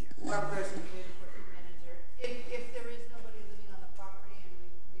 Thank you. Barbara Grossman, community enforcement manager. If there is nobody living on the property and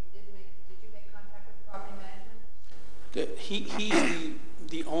did you make contact with property management? He's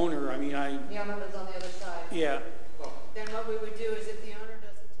the owner. I mean, The owner lives on the other side. Yeah. Then what we would do is if the owner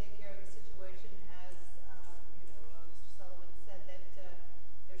doesn't take care of the situation, as Mr. Sullivan said, that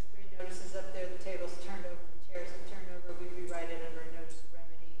there's 3 notices up there, the table's turned over, the chairs are turned over, we rewrite it under a notice of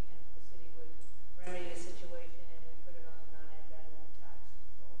remedy, and the city would remedy the situation, and we put it on the non-ad valorem tax.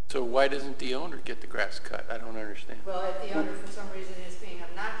 So why doesn't the owner get the grass cut? I don't understand. Well, if the owner for some reason is being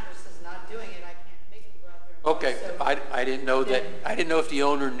obnoxious, is not doing it, I can't make him go out there and Okay, so I didn't know that. I didn't know if the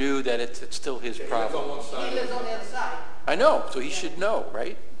owner knew that it's still his problem. he lives on the other side. I know, so he should know,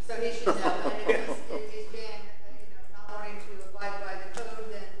 right? So he should know, and if he's being, not wanting to abide by the code,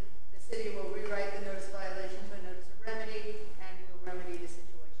 then the city will rewrite the notice of violation to a notice of remedy, and will remedy the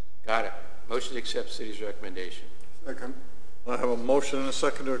situation. Got it. Motion to accept city's recommendation. Second. I have a motion and a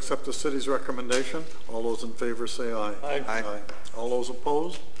second to accept the city's recommendation. All those in favor say aye. Aye. All those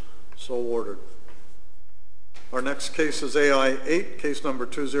opposed? So ordered. Our next case is AI 8, case number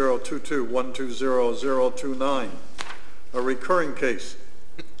 2022-120029, a recurring case.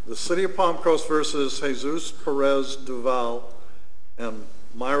 The City of Palm Coast versus Jesus Perez Duval and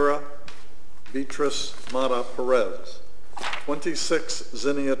Myra Beatrice Mata Perez. 26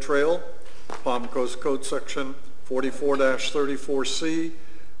 Zinnia Trail, Palm Coast Code Section 44-34C,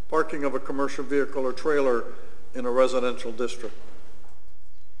 parking of a commercial vehicle or trailer in a residential district.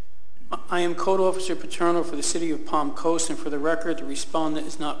 I am Code Officer Paterno for the City of Palm Coast, and for the record, the respondent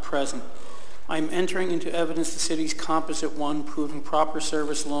is not present. I am entering into evidence the city's Composite 1 proving proper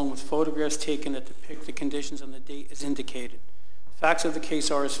service along with photographs taken that depict the conditions on the date as indicated. The facts of the case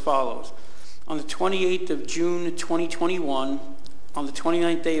are as follows. On the 28th of June 2021, on the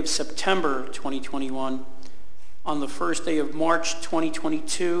 29th day of September 2021, on the first day of March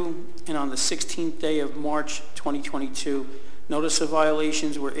 2022, and on the 16th day of March 2022, notice of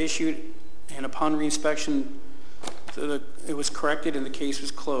violations were issued, and upon reinspection, it was corrected and the case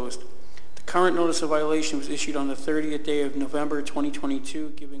was closed. The current notice of violation was issued on the 30th day of November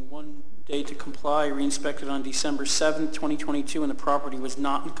 2022, giving 1 day to comply, reinspected on December 7th, 2022, and the property was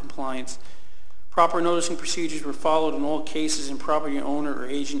not in compliance. Proper noticing procedures were followed in all cases, and property owner or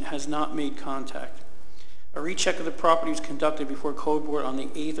agent has not made contact. A recheck of the property was conducted before Code Board on the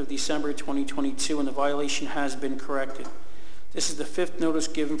 8th of December 2022, and the violation has been corrected. This is the 5th notice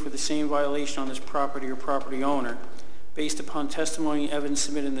given for the same violation on this property or property owner. Based upon testimony and evidence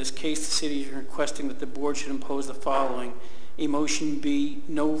submitted in this case, the city is requesting that the board should impose the following. A motion B,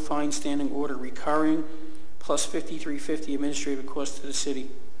 no fine standing order recurring, plus $53.50 administrative cost to the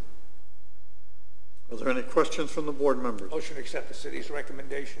city. Are there any questions from the board members? Motion to accept the city's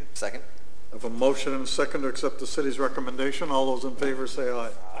recommendation. Second. I have a motion and a second to accept the city's recommendation. All those in favor say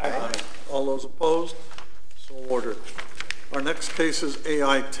aye. Aye. All those opposed? So ordered. Our next case is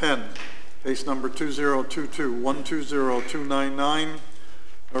AI 10, case number 2022-120299,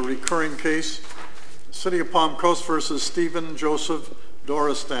 a recurring case, City of Palm Coast versus Stephen Joseph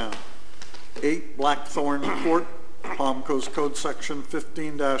Doristan, 8 Blackthorn Court, Palm Coast Code Section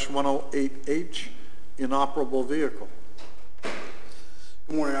 15-108H, inoperable vehicle.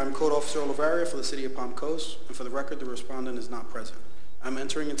 Good morning. I'm Code Officer Olivaria for the City of Palm Coast, and for the record, the respondent is not present. I'm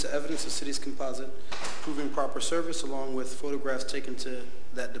entering into evidence the city's composite proving proper service along with photographs taken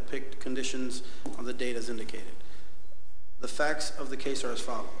that depict conditions on the date as indicated. The facts of the case are as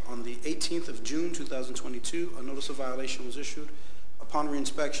follows. On the 18th of June 2022, a notice of violation was issued. Upon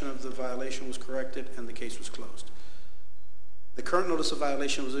reinspection of the violation was corrected and the case was closed. The current notice of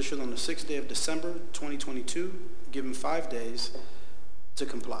violation was issued on the 6th day of December 2022, given 5 days to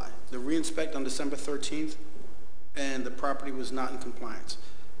comply. The reinspect on December 13th, and the property was not in compliance.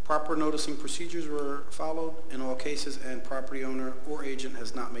 Proper noticing procedures were followed in all cases, and property owner or agent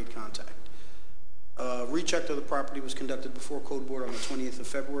has not made contact. A recheck of the property was conducted before Code Board on the 20th of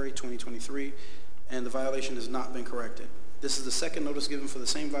February 2023, and the violation has not been corrected. This is the second notice given for the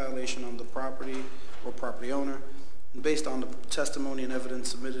same violation on the property or property owner. And based on the testimony and evidence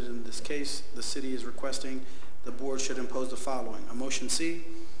submitted in this case, the city is requesting the board should impose the following. A motion C,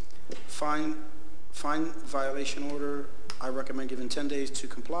 fine Fine violation order, I recommend giving 10 days to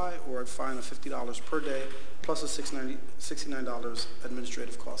comply or a fine of $50 per day plus a $69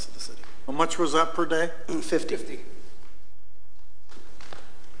 administrative cost of the city. How much was that per day? 50.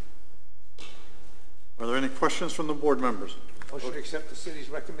 Are there any questions from the board members? Motion to accept the city's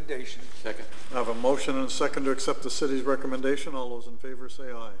recommendation. Second. I have a motion and a second to accept the city's recommendation. All those in favor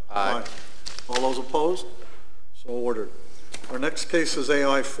say aye. Aye. All those opposed? So ordered. Our next case is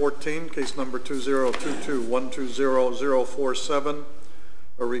AI 14, case number 2022-120047,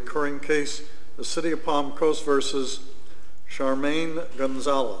 a recurring case, the City of Palm Coast versus Charmaine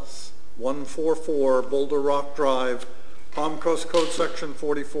Gonzalez, 144 Boulder Rock Drive, Palm Coast Code Section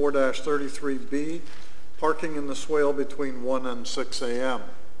 44-33B, parking in the swale between 1 and 6 a.m.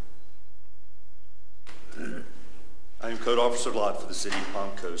 I am Code Officer Lott for the City of Palm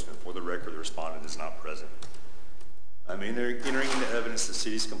Coast, and for the record, the respondent is not present. I'm entering into evidence the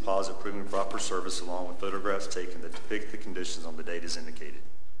city's composite proving proper service along with photographs taken that depict the conditions on the date as indicated.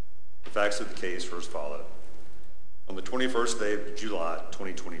 The facts of the case are as follow. On the 21st day of July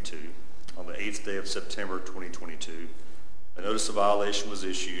 2022, on the 8th day of September 2022, a notice of violation was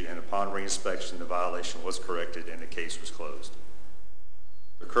issued, and upon re-inspection, the violation was corrected and the case was closed.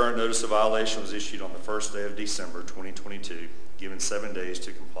 The current notice of violation was issued on the 1st day of December 2022, given 7 days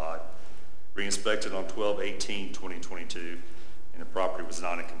to comply, re-inspected on 12/18/2022, and the property was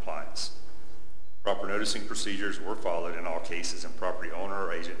not in compliance. Proper noticing procedures were followed in all cases, and property owner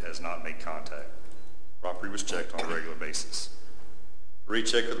or agent has not made contact. Property was checked on a regular basis. A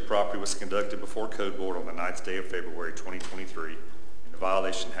recheck of the property was conducted before Code Board on the 9th day of February 2023, and the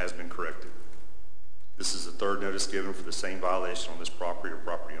violation has been corrected. This is the third notice given for the same violation on this property or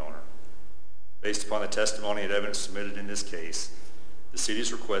property owner. Based upon the testimony and evidence submitted in this case, the city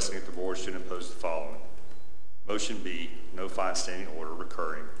is requesting that the board should impose the following. Motion B, no fine standing order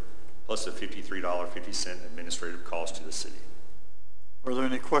recurring, plus a $53.50 administrative cost to the city. Are there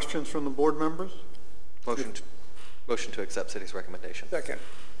any questions from the board members? Motion to accept city's recommendation. Second.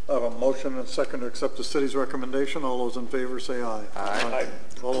 I have a motion and a second to accept the city's recommendation. All those in favor say aye. Aye.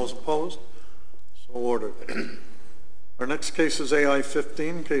 All those opposed? So ordered. Our next case is AI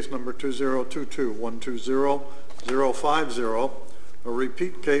 15, case number 2022-120050, a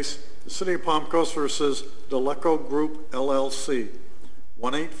repeat case, the City of Palm Coast versus Deleco Group LLC,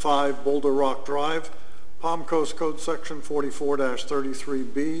 185 Boulder Rock Drive, Palm Coast Code Section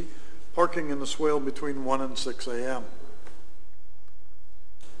 44-33B, parking in the swale between 1 and 6 a.m.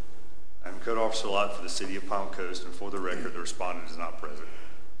 I'm Code Officer Lott for the City of Palm Coast, and for the record, the respondent is not present.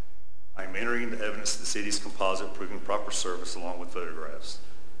 I am entering into evidence the city's composite proving proper service along with photographs.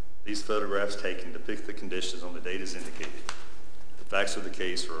 These photographs taken depict the conditions on the date as indicated. The facts of the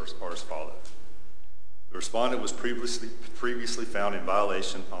case are as follows. The respondent was previously found in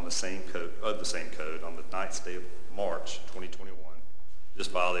violation on the same code on the 9th day of March 2021. This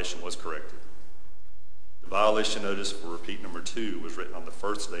violation was corrected. The violation notice for repeat number 2 was written on the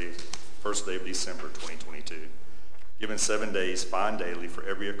first day of December 2022, given 7 days, fined daily for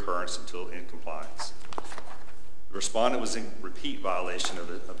every occurrence until in compliance. The respondent was in repeat violation of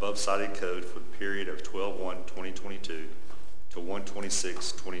the above cited code for the period of 12/1/2022 to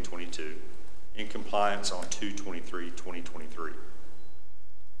 1/26/2022, in compliance on 2/23/2023.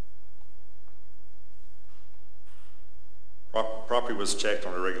 Property was checked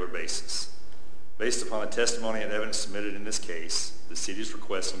on a regular basis. Based upon the testimony and evidence submitted in this case, the city is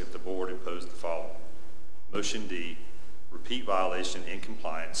requesting that the board impose the following. Motion D, repeat violation in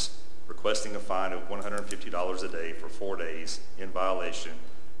compliance, requesting a fine of $150 a day for 4 days in violation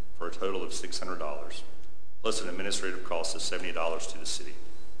for a total of $600, plus an administrative cost of $70 to the city.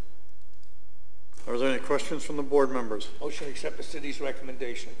 Are there any questions from the board members? Motion to accept the city's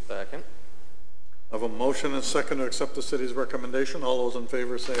recommendation. Second. I have a motion and a second to accept the city's recommendation. All those in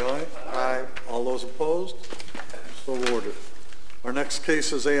favor say aye. Aye. All those opposed? So ordered. Our next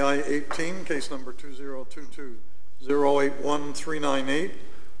case is AI 18, case number 2022-081398,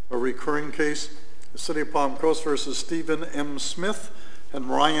 a recurring case, the City of Palm Coast versus Stephen M. Smith and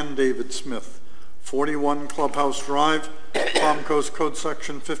Ryan David Smith, 41 Clubhouse Drive, Palm Coast Code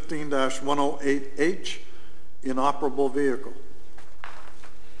Section 15-108H, inoperable vehicle.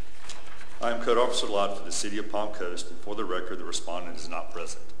 I am Code Officer Lott for the City of Palm Coast, and for the record, the respondent is not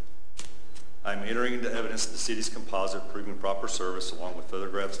present. I am entering into evidence the city's composite proving proper service along with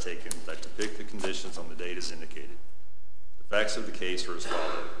photographs taken that depict the conditions on the date as indicated. The facts of the case are as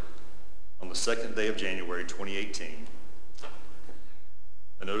follows. On the 2nd day of January 2018,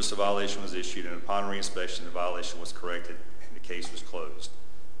 a notice of violation was issued, and upon re-inspection, the violation was corrected and the case was closed.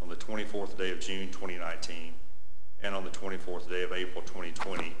 On the 24th day of June 2019 and on the 24th day of April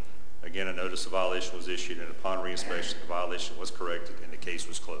 2020, Again, a notice of violation was issued, and upon reinspection, the violation was corrected and the case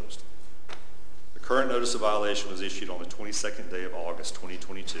was closed. The current notice of violation was issued on the 22nd day of August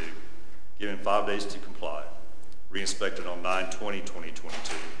 2022, given 5 days to comply. Reinspected on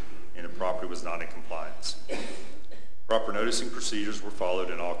 9/20/2022, and the property was not in compliance. Proper noticing procedures were followed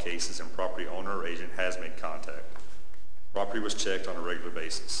in all cases, and property owner or agent has made contact. Property was checked on a regular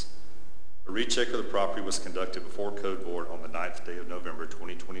basis. A recheck of the property was conducted before Code Board on the 9th day of November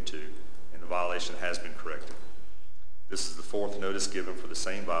 2022, and the violation has been corrected. This is the 4th notice given for the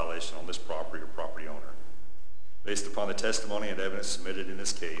same violation on this property or property owner. Based upon the testimony and evidence submitted in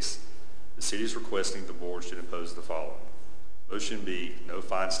this case, the city is requesting the board should impose the following. Motion B, no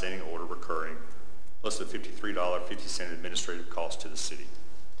fine standing order recurring, plus a $53.50 administrative cost to the city.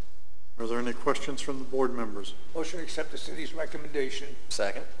 Are there any questions from the board members? Motion to accept the city's recommendation.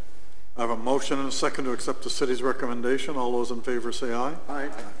 Second. I have a motion and a second to accept the city's recommendation. All those in favor say aye. Aye.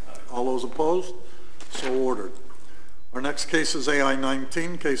 All those opposed? So ordered. Our next case is AI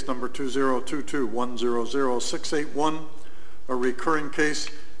 19, case number 2022-100681, a recurring case,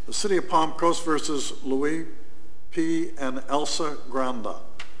 the City of Palm Coast versus Louis P. and Elsa Granda,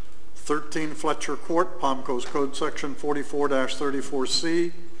 13 Fletcher Court, Palm Coast Code Section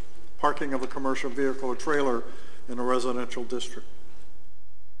 44-34C, parking of a commercial vehicle or trailer in a residential district.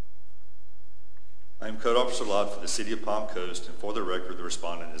 I am Code Officer Lott for the City of Palm Coast, and for the record, the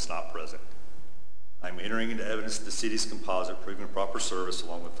respondent is not present. I am entering into evidence the city's composite proving proper service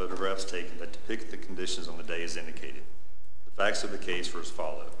along with photographs taken that depict the conditions on the day as indicated. The facts of the case are as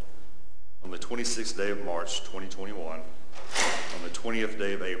follows. On the 26th day of March 2021, on the 20th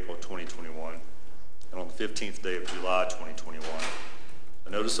day of April 2021, and on the 15th day of July 2021, a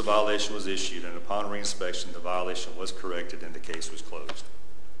notice of violation was issued, and upon reinspection, the violation was corrected and the case was closed.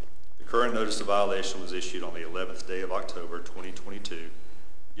 The current notice of violation was issued on the 11th day of October 2022,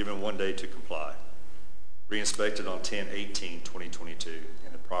 given 1 day to comply. Reinspected on 10/18/2022,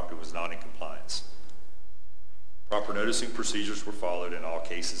 and the property was not in compliance. Proper noticing procedures were followed in all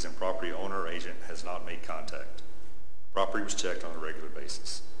cases, and property owner or agent has not made contact. Property was checked on a regular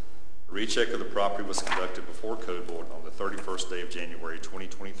basis. A recheck of the property was conducted before Code Board on the 31st day of January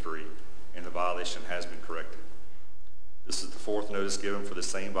 2023, and the violation has been corrected. This is the 4th notice given for the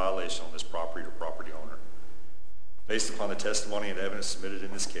same violation on this property or property owner. Based upon the testimony and evidence submitted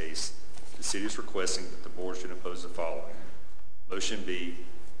in this case, the city is requesting that the board should impose the following. Motion B,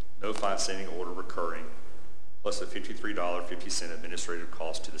 no fine standing order recurring, plus a $53.50 administrative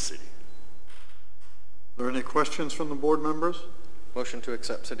cost to the city. Are there any questions from the board members? Motion to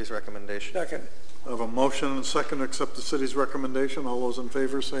accept city's recommendation. Second. I have a motion and a second to accept the city's recommendation. All those in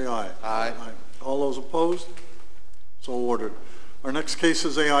favor say aye. Aye. All those opposed? So ordered. Our next case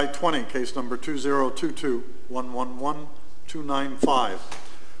is AI 20, case number 2022-111-295.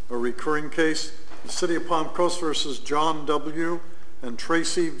 A recurring case, the City of Palm Coast versus John W. and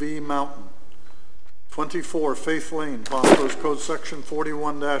Tracy V. Mountain, 24 Faith Lane, Palm Coast Code Section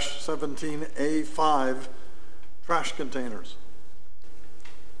 41-17A5, trash containers.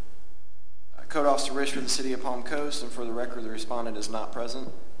 Code Officer Rich for the City of Palm Coast, and for the record, the respondent is not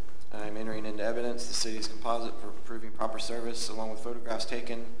present. I am entering into evidence the city's composite for proving proper service, along with photographs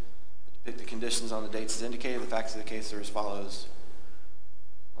taken that depict the conditions on the dates as indicated. The facts of the case are as follows.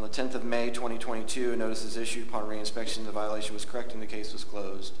 On the 10th of May 2022, a notice is issued. Upon reinspection, the violation was corrected and the case was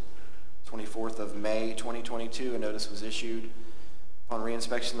closed. 24th of May 2022, a notice was issued. Upon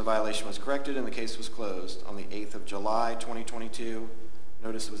reinspection, the violation was corrected and the case was closed. On the 8th of July 2022,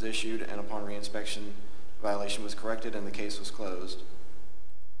 notice was issued, and upon reinspection, the violation was corrected and the case was closed.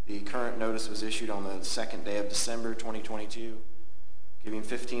 The current notice was issued on the 2nd day of December 2022, giving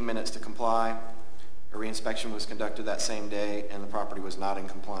 15 minutes to comply. A reinspection was conducted that same day, and the property was not in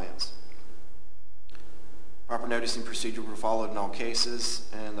compliance. Proper noticing procedure were followed in all cases,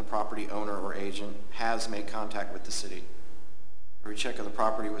 and the property owner or agent has made contact with the city. A recheck of the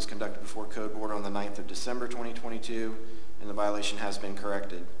property was conducted before Code Board on the 9th of December 2022, and the violation has been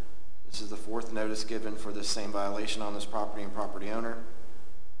corrected. This is the 4th notice given for this same violation on this property and property owner.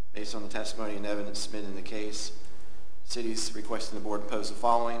 Based on the testimony and evidence submitted in the case, the city is requesting the board impose the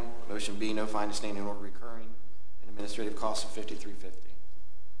following. Motion B, no fine standing order recurring, and administrative cost of $53.50.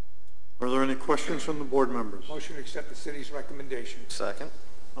 Are there any questions from the board members? Motion to accept the city's recommendation. Second.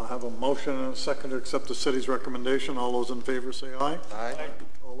 I have a motion and a second to accept the city's recommendation. All those in favor say aye. Aye.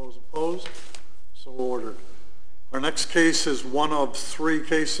 All those opposed? So ordered. Our next case is one of 3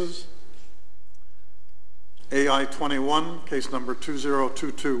 cases. AI 21, case number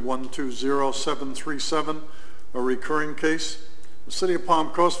 2022-120-737, a recurring case. The City of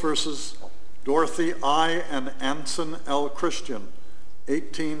Palm Coast versus Dorothy I. and Anson L. Christian,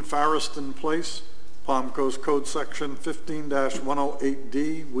 18 Farriston Place, Palm Coast Code Section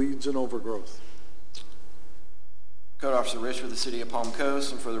 15-108D, weeds and overgrowth. Code Officer Rich for the City of Palm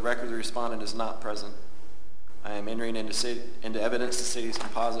Coast, and for the record, the respondent is not present. I am entering into evidence the city's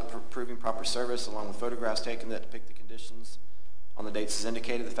composite proving proper service along with photographs taken that depict the conditions on the dates as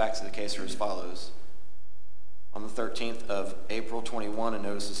indicated. The facts of the case are as follows. On the 13th of April 21, a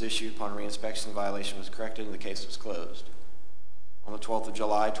notice was issued. Upon reinspection, the violation was corrected and the case was closed. On the 12th of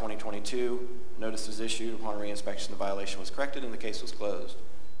July 2022, a notice was issued. Upon reinspection, the violation was corrected and the case was closed.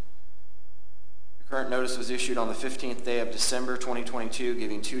 The current notice was issued on the 15th day of December 2022,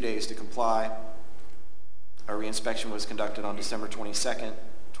 giving 2 days to comply. A reinspection was conducted on December 22nd,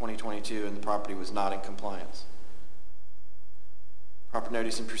 2022, and the property was not in compliance. Proper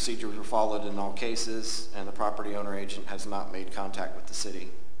notice and procedures were followed in all cases, and the property owner agent has not made contact with the city.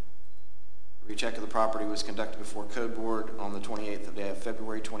 A recheck of the property was conducted before Code Board on the 28th day of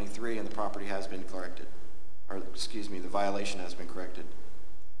February 23, and the property has been corrected. Or, excuse me, the violation has been corrected.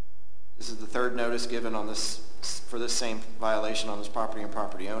 This is the third notice given on this for this same violation on this property and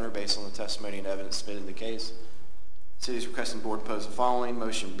property owner based on the testimony and evidence submitted in the case. The city is requesting the board impose the following.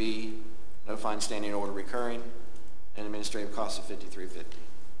 Motion B, no fine standing order recurring, and administrative cost of $53.50.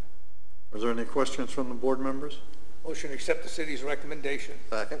 Are there any questions from the board members? Motion to accept the city's recommendation.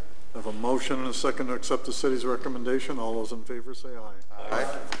 Second. I have a motion and a second to accept the city's recommendation. All those in favor say aye. Aye.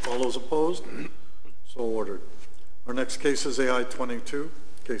 All those opposed? So ordered. Our next case is AI 22,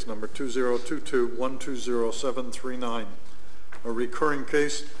 case number 2022-120739. A recurring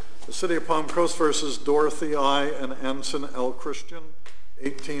case, the City of Palm Coast versus Dorothy I. and Anson L. Christian,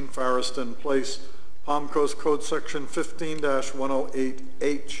 18 Farriston Place, Palm Coast Code Section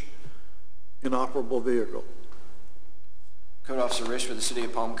 15-108H, inoperable vehicle. Code Officer Rich for the City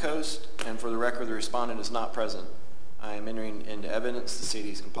of Palm Coast, and for the record, the respondent is not present. I am entering into evidence the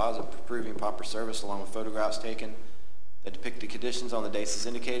city's composite proving proper service along with photographs taken that depict the conditions on the dates as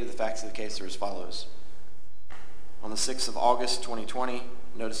indicated. The facts of the case are as follows. On the 6th of August 2020,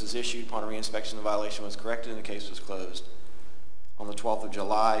 notice was issued. Upon reinspection, the violation was corrected and the case was closed. On the 12th of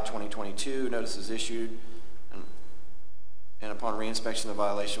July 2022, notice was issued, and upon reinspection, the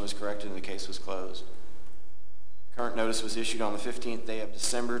violation was corrected and the case was closed. Current notice was issued on the 15th day of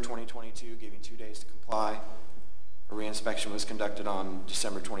December 2022, giving 2 days to comply. A reinspection was conducted on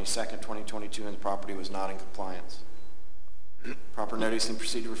December 22nd, 2022, and the property was not in compliance. Proper notice and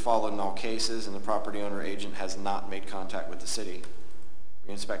procedure were followed in all cases, and the property owner agent has not made contact with the city.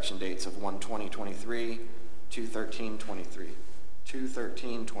 Reinspection dates of 1/20/23, 2/13/23,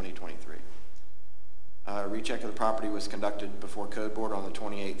 2/13/2023. A recheck of the property was conducted before Code Board on the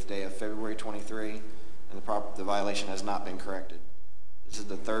 28th day of February 23, and the violation has not been corrected. This is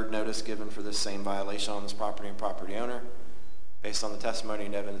the third notice given for this same violation on this property and property owner. Based on the testimony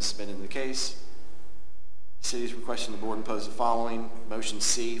and evidence submitted in the case, the city is requesting the board impose the following. Motion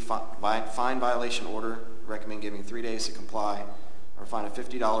C, fine violation order, recommend giving 3 days to comply, or a fine of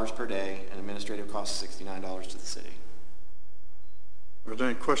 $50 per day, and administrative cost of $69 to the city. Are there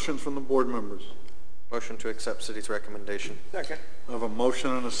any questions from the board members? Motion to accept city's recommendation. Second. I have a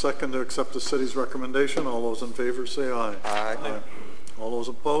motion and a second to accept the city's recommendation. All those in favor say aye. Aye. All those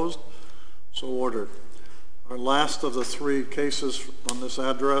opposed? So ordered. Our last of the three cases on this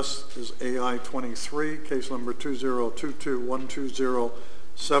address is AI 23, case number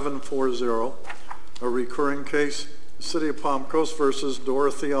 2022-120740, a recurring case, the City of Palm Coast versus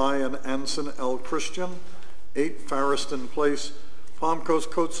Dorothy I. and Anson L. Christian, 8 Farriston Place, Palm Coast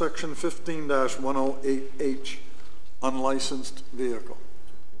Code Section 15-108H, unlicensed vehicle.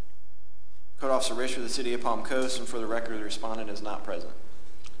 Code Officer Rich for the City of Palm Coast, and for the record, the respondent is not present.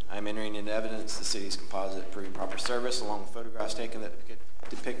 I am entering into evidence the city's composite proving proper service along with photographs taken that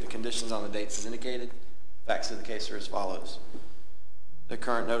depict the conditions on the dates as indicated. Facts of the case are as follows. The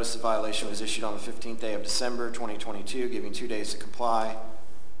current notice of violation was issued on the 15th day of December 2022, giving 2 days to comply.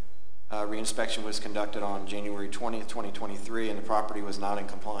 Reinspection was conducted on January 20th, 2023, and the property was not in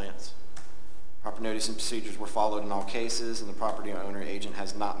compliance. Proper notice and procedures were followed in all cases, and the property owner agent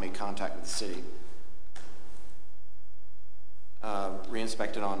has not made contact with the city.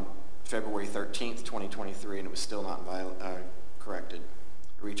 Reinspected on February 13th, 2023, and it was still not corrected.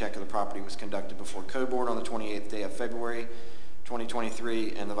 A recheck of the property was conducted before Code Board on the 28th day of February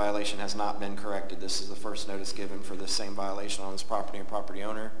 2023, and the violation has not been corrected. This is the first notice given for this same violation on this property and property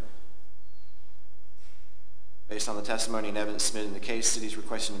owner. Based on the testimony and evidence submitted in the case, the city is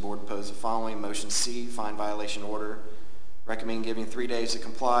requesting the board impose the following. Motion C, fine violation order, recommend giving 3 days to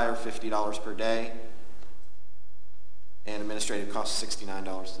comply or $50 per day, and administrative cost of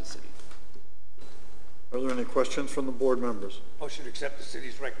 $69 to the city. Are there any questions from the board members? Motion to accept the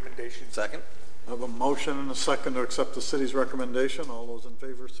city's recommendation. Second. I have a motion and a second to accept the city's recommendation. All those in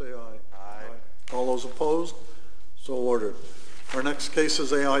favor say aye. Aye. All those opposed? So ordered. Our next case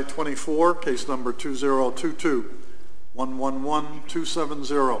is AI 24, case number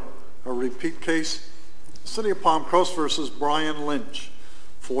 2022-111270. A repeat case, City of Palm Coast versus Brian Lynch,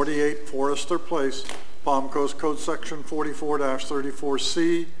 48 Forester Place, Palm Coast Code Section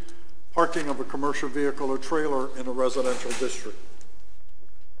 44-34C, parking of a commercial vehicle or trailer in a residential district.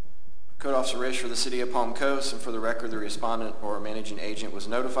 Code Officer Risch for the City of Palm Coast, and for the record, the respondent or managing agent was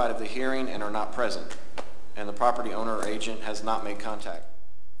notified of the hearing and are not present, and the property owner or agent has not made contact.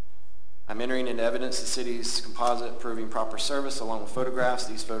 I'm entering into evidence the city's composite proving proper service along with photographs.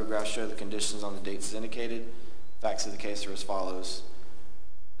 These photographs show the conditions on the dates as indicated. Facts of the case are as follows.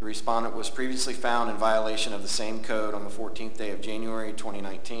 The respondent was previously found in violation of the same code on the 14th day of January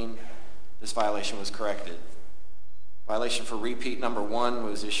 2019. This violation was corrected. Violation for repeat number 1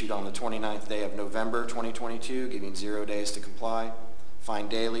 was issued on the 29th day of November 2022, giving 0 days to comply. Fined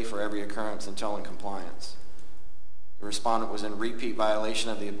daily for every occurrence until in compliance. The respondent was in repeat violation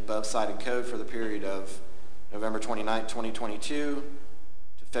of the above cited code for the period of November 29, 2022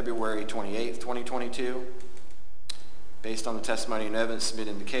 to February 28, 2022. Based on the testimony and evidence submitted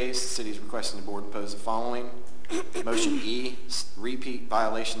in the case, the city is requesting the board impose the following. Motion E, repeat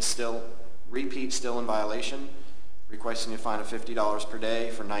still in violation, requesting a fine of $50 per day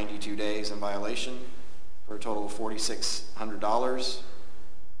for 92 days in violation for a total of $4,600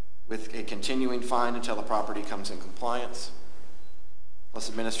 with a continuing fine until the property comes in compliance, plus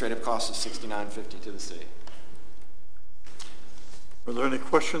administrative costs of $69.50 to the city. Are there any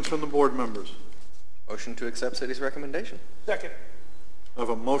questions from the board members? Motion to accept city's recommendation. Second. I have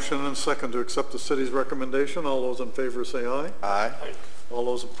a motion and a second to accept the city's recommendation. All those in favor say aye. Aye. All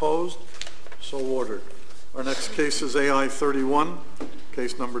those opposed? So ordered. Our next case is AI 31,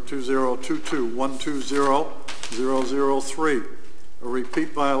 case number 2022-120-003. A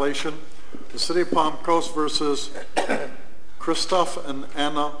repeat violation. The City of Palm Coast versus Christoph and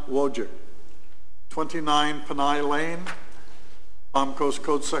Anna Wojcik, 29 Panay Lane, Palm Coast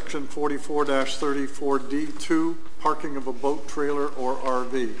Code Section 44-34D2, parking of a boat, trailer, or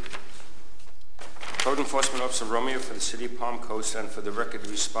RV. Code Enforcement Officer Romeo for the City of Palm Coast, and for the record, the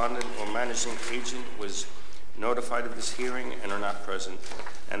respondent or managing agent was notified of this hearing and are not present,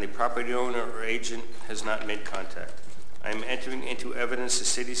 and the property owner or agent has not made contact. I am entering into evidence the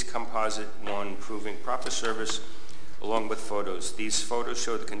city's composite 1 proving proper service along with photos. These photos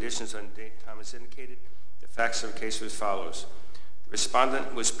show the conditions on date and time as indicated. The facts of the case are as follows. The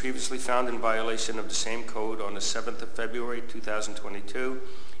respondent was previously found in violation of the same code on the 7th of February 2022.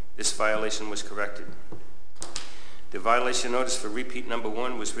 This violation was corrected. The violation notice for repeat number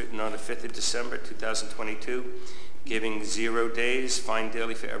 1 was written on the 5th of December 2022, giving 0 days, fine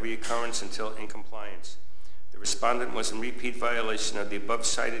daily for every occurrence until in compliance. The respondent was in repeat violation of the above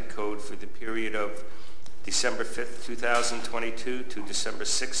cited code for the period of December 5th, 2022 to December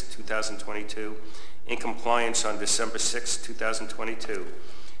 6th, 2022, in compliance on December 6th, 2022.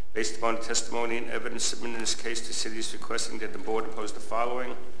 Based upon the testimony and evidence submitted in this case, the city is requesting that the board impose the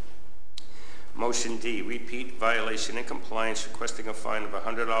following. Motion D, repeat violation in compliance, requesting a fine of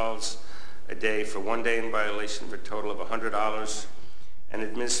 $100 a day for 1 day in violation for a total of $100, and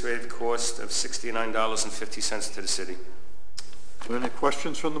administrative cost of $69.50 to the city. Are there any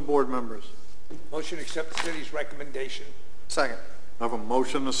questions from the board members? Motion to accept the city's recommendation. Second. I have a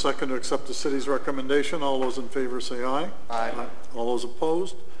motion and a second to accept the city's recommendation. All those in favor say aye. Aye. All those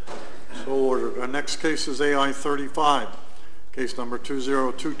opposed? So ordered. Our next case is AI 35, case number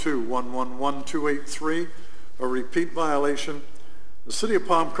 2022-111-283, a repeat violation. The City of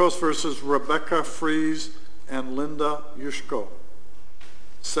Palm Coast versus Rebecca Fries and Linda Yushko,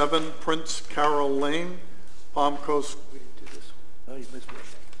 7 Prince Carroll Lane, Palm Coast. We didn't do this. Oh, you missed one.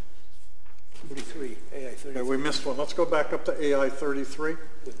 43, AI 33. Okay, we missed one. Let's go back up to AI 33.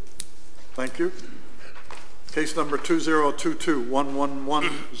 Thank you. Case number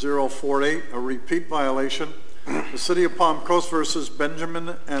 2022-111-048, a repeat violation. The City of Palm Coast versus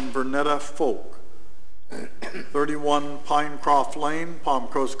Benjamin and Vernetta Folk, 31 Pinecroft Lane, Palm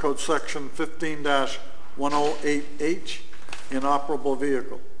Coast Code Section 15-108H, inoperable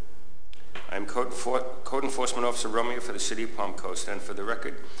vehicle. I am Code Enforcement Officer Romeo for the City of Palm Coast, and for the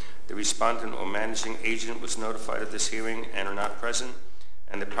record, the respondent or managing agent was notified of this hearing and are not present,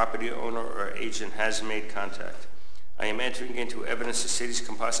 and the property owner or agent has made contact. I am entering into evidence the city's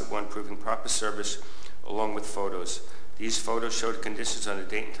composite 1 proving proper service along with photos. These photos show the conditions on the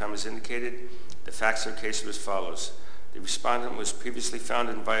date and time as indicated. The facts of the case are as follows. The respondent was previously found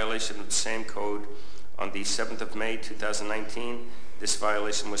in violation of the same code on the 7th of May 2019. This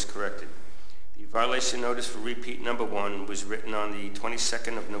violation was corrected. The violation notice for repeat number 1 was written on the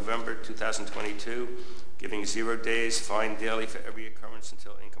 22nd of November 2022, giving 0 days, fine daily for every occurrence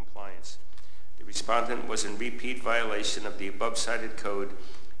until in compliance. The respondent was in repeat violation of the above cited code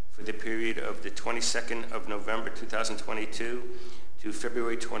for the period of the 22nd of November 2022 to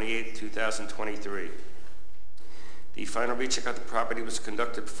February 28, 2023. The final recheck of the property was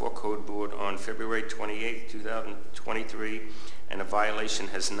conducted before Code Board on February 28, 2023, and a violation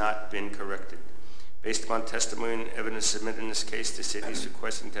has not been corrected. Based upon testimony and evidence submitted in this case, the city is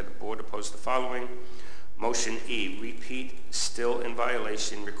requesting that the board oppose the following. Motion E, repeat, still in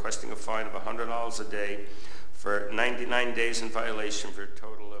violation, requesting a fine of $100 a day for 99 days in violation for a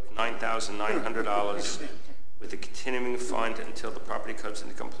total of $9,900 with a continuing fine until the property comes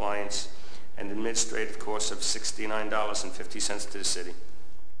into compliance and administrative cost of $69.50 to the city.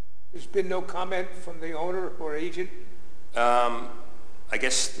 There's been no comment from the owner or agent? I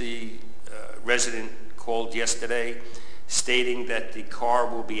guess the resident called yesterday stating that the car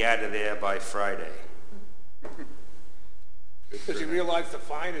will be out of there by Friday. Does he realize the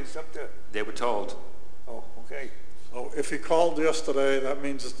fine is up to? They were told. Oh, okay. So if he called yesterday, that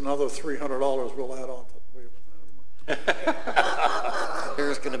means it's another $300 we'll add on to the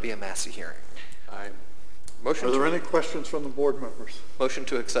There's going to be a Massey hearing. Are there any questions from the board members? Motion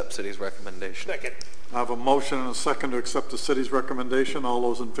to accept city's recommendation. Second. I have a motion and a second to accept the city's recommendation. All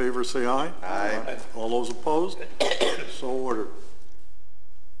those in favor say aye. Aye. All those opposed? So ordered.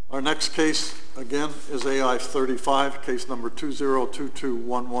 Our next case, again, is AI 35, case number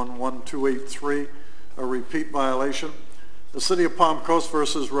 2022111283, a repeat violation. The City of Palm Coast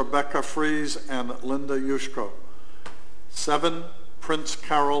versus Rebecca Fries and Linda Yushko. 7 Prince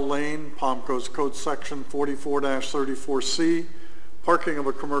Carroll Lane, Palm Coast Code Section 44-34C, parking of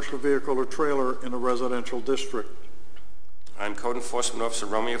a commercial vehicle or trailer in a residential district. I'm Code Enforcement Officer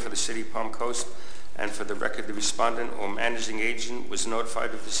Romeo for the City of Palm Coast, and for the record, the respondent or managing agent was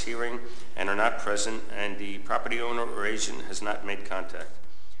notified of this hearing and are not present, and the property owner or agent has not made contact.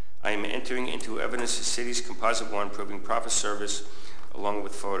 I am entering into evidence the city's Composite 1 proving proper service along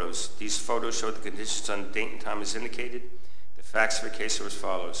with photos. These photos show the conditions on the date and time as indicated. The facts of the case are as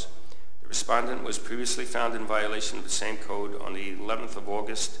follows. The respondent was previously found in violation of the same code on the 11th of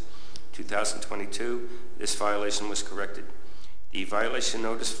August 2022. This violation was corrected. The violation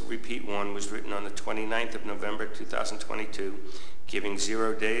notice for repeat 1 was written on the 29th of November 2022, giving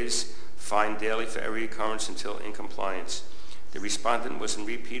 0 days, fine daily for every occurrence until in compliance. The respondent was in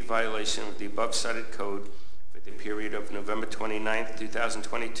repeat violation of the above cited code for the period of November 29th,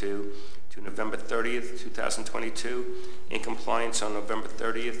 2022 to November 30th, 2022, in compliance on November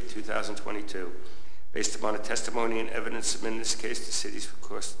 30th, 2022. Based upon the testimony and evidence submitted in this case, the city is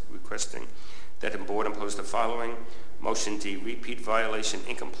requesting that the board impose the following. Motion D, repeat violation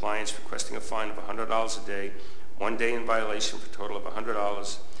in compliance, requesting a fine of $100 a day, 1 day in violation for a total of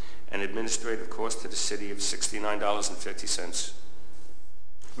 $100, and administrative cost to the city of $69.50.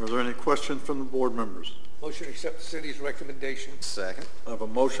 Are there any questions from the board members? Motion to accept the city's recommendation. Second. I have a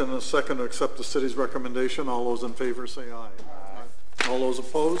motion and a second to accept the city's recommendation. All those in favor say aye. Aye. All those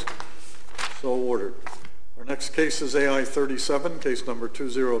opposed? So ordered. Our next case is AI 37, case number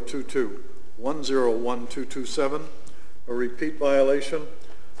 2022-101227, a repeat violation.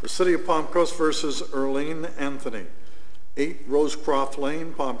 The City of Palm Coast versus Erlene Anthony, 8 Rosecroft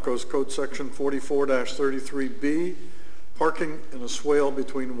Lane, Palm Coast Code Section 44-33B, parking in a swale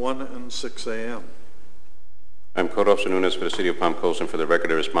between 1 and 6 a.m. I'm Code Officer Nunes for the City of Palm Coast, and for the record,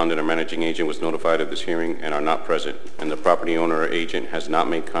 the respondent or managing agent was notified of this hearing and are not present, and the property owner or agent has not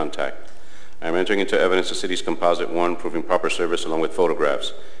made contact. I am entering into evidence the city's Composite 1 proving proper service along with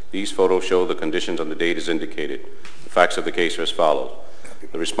photographs. These photos show the conditions on the date as indicated. The facts of the case are as follows.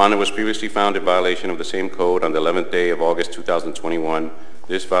 The respondent was previously found in violation of the same code on the 11th day of August 2021.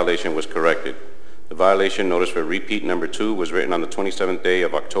 This violation was corrected. The violation notice for repeat number 2 was written on the 27th day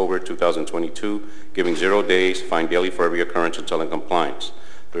of October 2022, giving 0 days, fine daily for every occurrence until in compliance.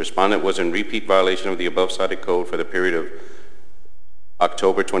 The respondent was in repeat violation of the above cited code for the period of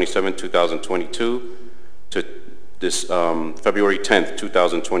October 27, 2022 to this February 10th,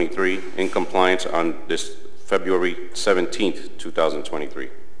 2023, in compliance on this February 17th, 2023.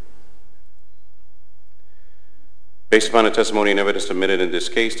 Based upon the testimony and evidence submitted in this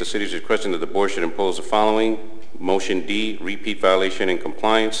case, the city is requesting that the board should impose the following. Motion D, repeat violation in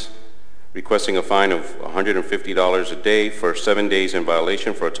compliance, requesting a fine of $150 a day for 7 days in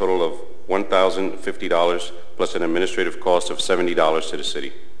violation for a total of $1,050 plus an administrative cost of $70 to the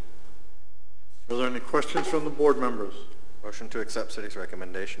city. Are there any questions from the board members? Motion to accept city's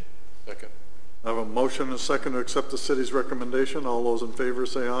recommendation. Second. I have a motion and a second to accept the city's recommendation. All those in favor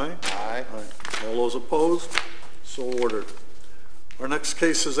say aye. Aye. All those opposed? So ordered. Our next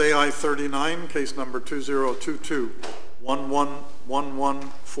case is AI 39, case number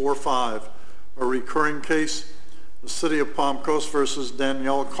 2022-111145, a recurring case, the City of Palm Coast versus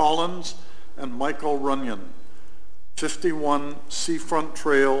Danielle Collins and Michael Runyon, 51 Seafront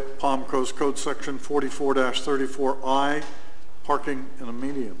Trail, Palm Coast Code Section 44-34I, parking in a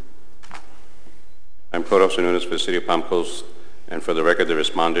median. I'm Code Officer Nunes for the City of Palm Coast, and for the record, the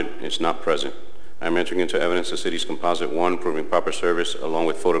respondent is not present. I'm entering into evidence the city's Composite 1 proving proper service, along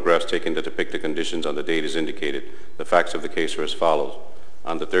with photographs taken that depict the conditions on the date as indicated. The facts of the case are as follows.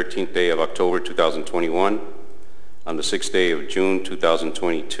 On the 13th day of October 2021, on the 6th day of June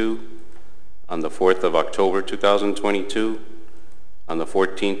 2022, on the 4th of October 2022, on the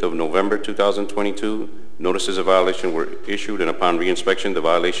 14th of November 2022, notices of violation were issued, and upon reinspection, the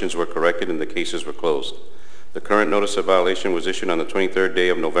violations were corrected and the cases were closed. The current notice of violation was issued on the 23rd day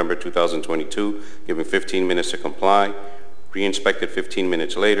of November 2022, giving 15 minutes to comply, re-inspected 15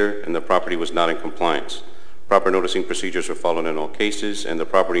 minutes later, and the property was not in compliance. Proper noticing procedures were followed in all cases, and the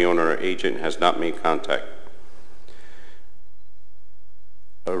property owner or agent has not made contact.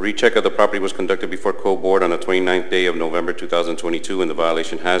 A recheck of the property was conducted before Code Board on the 29th day of November 2022, and the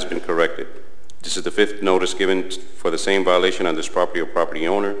violation has been corrected. This is the 5th notice given for the same violation on this property or property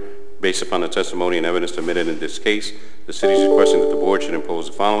owner. Based upon the testimony and evidence submitted in this case, the city is requesting that the board should impose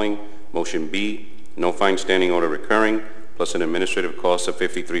the following. Motion B, no fine standing order recurring, plus an administrative cost of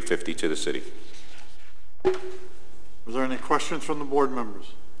 $53.50 to the city. Is there any questions from the board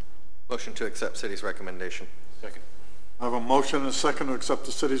members? Motion to accept city's recommendation. Second. I have a motion and a second to accept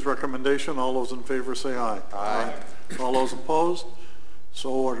the city's recommendation. All those in favor say aye. Aye. All those opposed?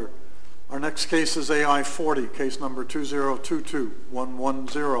 So ordered. Our next case is AI 40, case number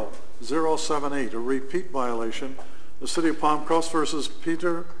 2022-110078, a repeat violation. The City of Palm Coast versus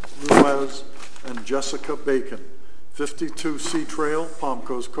Peter Ruiz and Jessica Bacon, 52 Sea Trail, Palm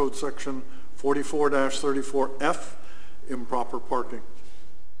Coast Code Section 44-34F, improper parking.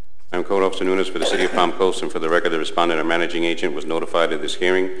 I'm Code Officer Nunes for the City of Palm Coast, and for the record, the respondent or managing agent was notified of this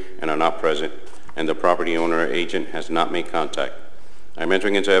hearing and are not present, and the property owner or agent has not made contact. I'm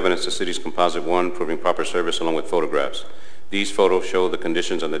entering into evidence the city's Composite 1 proving proper service along with photographs. These photos show the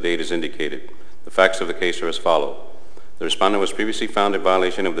conditions on the date as indicated. The facts of the case are as follows. The respondent was previously found in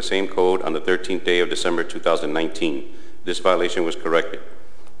violation of the same code on the 13th day of December 2019. This violation was corrected.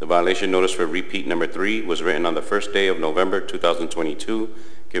 The violation notice for repeat number 3 was written on the 1st day of November 2022,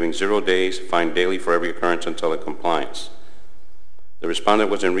 giving 0 days, fined daily for every occurrence until in compliance. The respondent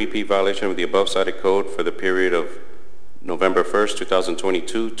was in repeat violation of the above cited code for the period of November 1st,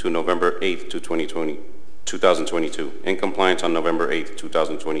 2022 to November 8th, 2022, in compliance on November 8th,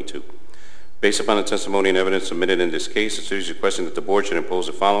 2022. Based upon the testimony and evidence submitted in this case, the city is requesting that the board should impose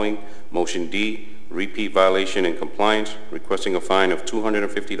the following. Motion D, repeat violation in compliance, requesting a fine of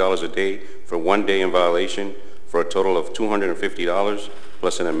 $250 a day for 1 day in violation, for a total of $250,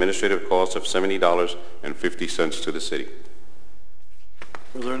 plus an administrative cost of $70.50 to the city.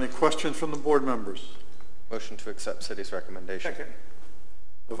 Are there any questions from the board members? Motion to accept city's recommendation. Second.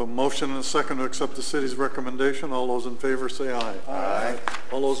 I have a motion and a second to accept the city's recommendation. All those in favor say aye. Aye.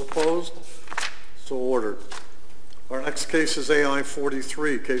 All those opposed? So ordered. Our next case is AI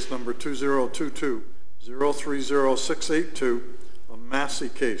 43, case number 2022-030682, a Massey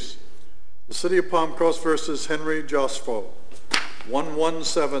case. The City of Palm Coast versus Henry Josfo,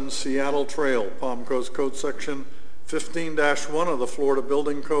 117 Seattle Trail, Palm Coast Code Section 15-1 of the Florida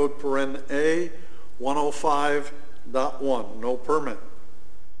Building Code, paren A 105.1, no permit.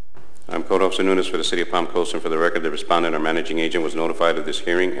 I'm Code Officer Nunes for the City of Palm Coast, and for the record, the respondent or managing agent was notified of this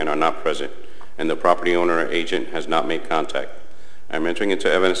hearing and are not present, and the property owner or agent has not made contact. I'm entering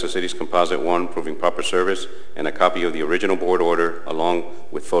into evidence the city's Composite 1 proving proper service and a copy of the original board order along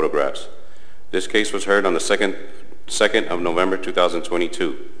with photographs. This case was heard on the 2nd of November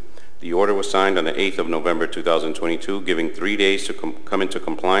 2022. The order was signed on the 8th of November 2022, giving 3 days to come into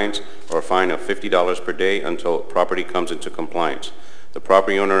compliance or a fine of $50 per day until property comes into compliance. The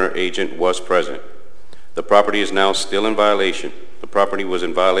property owner or agent was present. The property is now still in violation. The property was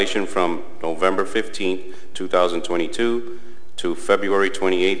in violation from November 15, 2022 to February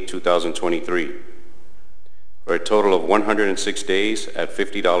 28, 2023, for a total of 106 days at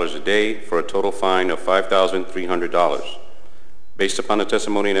 $50 a day for a total fine of $5,300. Based upon the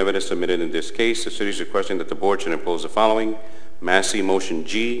testimony and evidence submitted in this case, the city is requesting that the board should impose the following. Massey Motion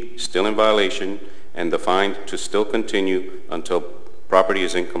G, still in violation, and the fine to still continue until property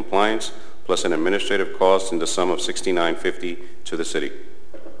is in compliance, plus an administrative cost in the sum of $69.50 to the city.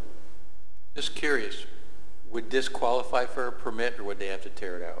 Just curious, would this qualify for a permit or would they have to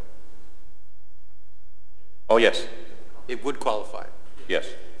tear it out? Oh, yes. It would qualify? Yes.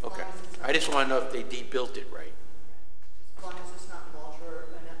 Okay. I just want to know if they de-built it right. As long as it's not mulch or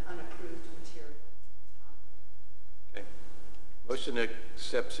an unapproved material. Okay. Motion to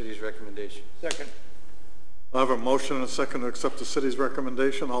accept city's recommendation. Second. I have a motion and a second to accept the city's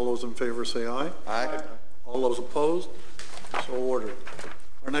recommendation. All those in favor say aye. Aye. All those opposed? So ordered.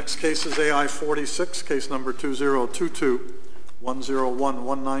 Our next case is AI 46, case number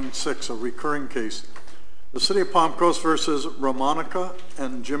 2022-101196, a recurring case. The City of Palm Coast versus Romanica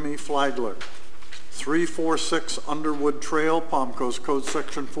and Jimmy Flagler. 346 Underwood Trail, Palm Coast Code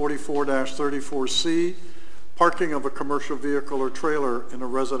Section 44-34C, parking of a commercial vehicle or trailer in a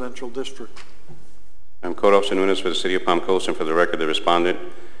residential district. I'm Code Officer Nunes for the City of Palm Coast, and for the record, the respondent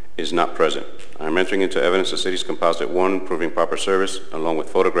is not present. I'm entering into evidence the city's Composite 1 proving proper service, along with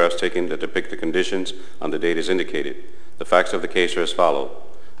photographs taken that depict the conditions on the date as indicated. The facts of the case are as follows.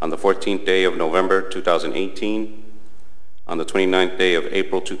 On the 14th day of November 2018, on the 29th day of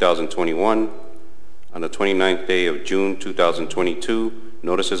April 2021, on the 29th day of June 2022,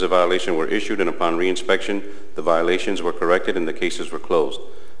 notices of violation were issued, and upon reinspection, the violations were corrected and the cases were closed.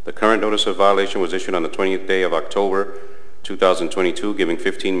 The current notice of violation was issued on the 20th day of October 2022, giving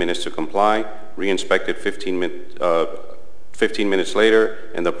 15 minutes to comply, re-inspected 15 minutes later,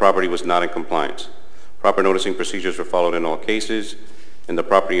 and the property was not in compliance. Proper noticing procedures were followed in all cases, and the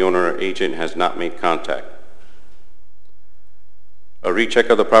property owner or agent has not made contact. A recheck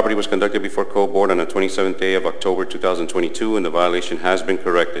of the property was conducted before Code Board on the 27th day of October 2022, and the violation has been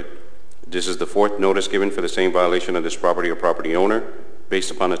corrected. This is the fourth notice given for the same violation of this property or property owner. Based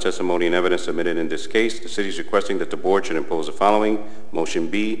upon the testimony and evidence submitted in this case, the city is requesting that the board should impose the following. Motion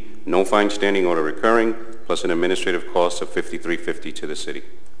B, no fine standing order recurring, plus an administrative cost of $53.50 to the city.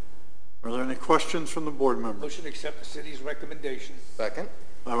 Are there any questions from the board members? Motion to accept the city's recommendation. Second.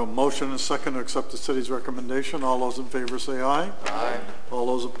 I have a motion and a second to accept the city's recommendation. All those in favor say aye. Aye. All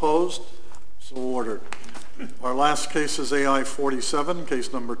those opposed? So ordered. Our last case is AI 47,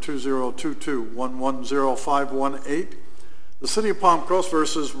 case number 2022-110518. The City of Palm Coast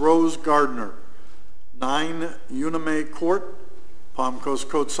versus Rose Gardner, 9 Unime Court, Palm Coast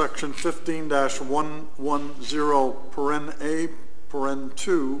Code Section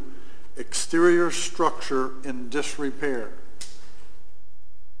 15-110(a)(2), exterior structure in disrepair.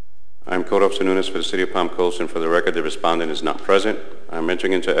 I'm Code Officer Nunes for the City of Palm Coast, and for the record, the respondent is not present. I'm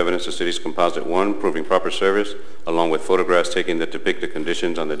entering into evidence the city's Composite 1 proving proper service, along with photographs taken that depict the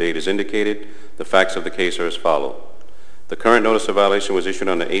conditions on the date as indicated. The facts of the case are as follows. The current notice of violation was issued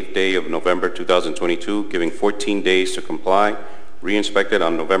on the 8th day of November 2022, giving 14 days to comply, re-inspected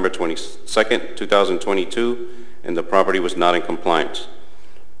on November 22nd, 2022, and the property was not in compliance.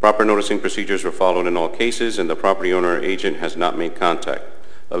 Proper noticing procedures were followed in all cases, and the property owner or agent has not made contact.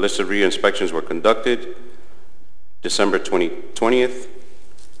 A list of re-inspections were conducted December 20th,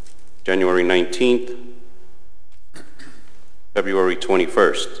 January 19th, February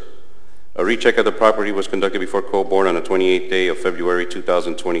 21st. A recheck of the property was conducted before Code Board on the 28th day of February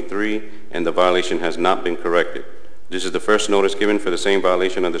 2023, and the violation has not been corrected. This is the first notice given for the same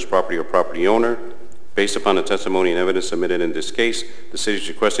violation of this property or property owner. Based upon the testimony and evidence submitted in this case, the city is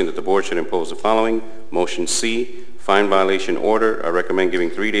requesting that the board should impose the following. Motion C, fine violation order. I recommend giving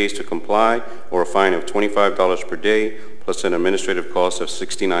 3 days to comply, or a fine of $25 per day, plus an administrative cost of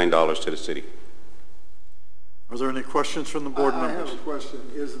 $69 to the city. Are there any questions from the board members? I have a question.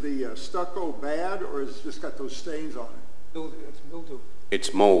 Is the stucco bad, or has it just got those stains on it? It's mildew.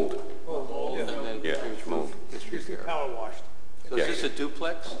 It's mold. Oh, Yeah, it's mold. It's power washed. So is this a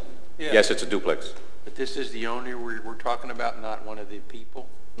duplex? Yeah. Yes, it's a duplex. But this is the owner we're talking about, not one of the people?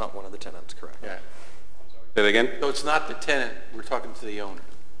 Not one of the tenants, correct. Yeah. Say that again? So it's not the tenant, we're talking to the owner?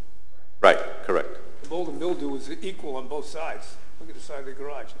 Right, correct. The mold and mildew is equal on both sides. Look at the side of the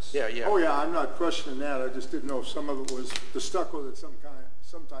garage. Yeah. Oh, yeah, I'm not questioning that. I just didn't know if some of it was the stucco that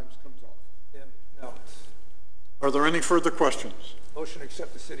sometimes comes off. Yeah, no. Are there any further questions? Motion to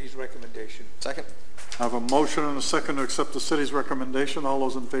accept the city's recommendation. Second. I have a motion and a second to accept the city's recommendation. All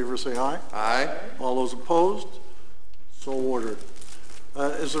those in favor say aye. Aye. All those opposed? So ordered.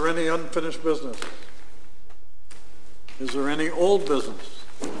 Is there any unfinished business? Is there any old business?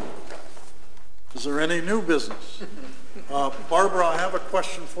 Is there any new business? Barbara, I have a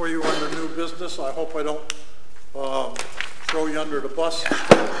question for you under new business. I hope I don't throw you under the bus.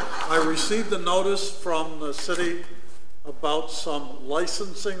 I received a notice from the city about some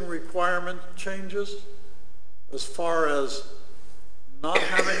licensing requirement changes as far as not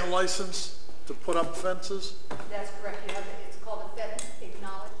having a license to put up fences. That's correct. You have, it's called a fence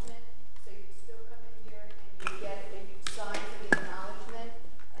acknowledgement. So you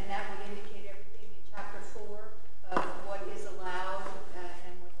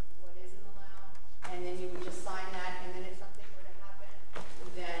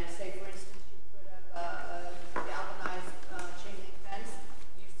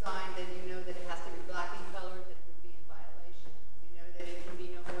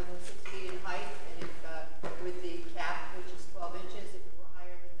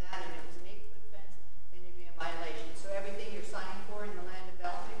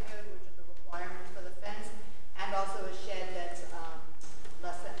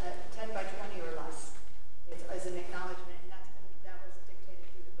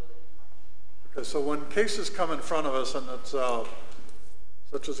so when cases come in front of us, and it's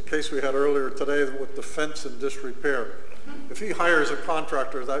such as the case we had earlier today with the fence in disrepair, if he hires a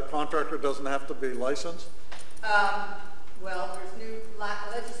contractor, that contractor doesn't have to be licensed? Well, there's new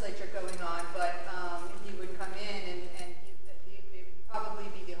legislature going on, but he would come in and it would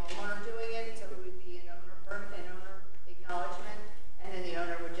probably be the homeowner doing it, so it would be an owner permit, an owner acknowledgement, and then the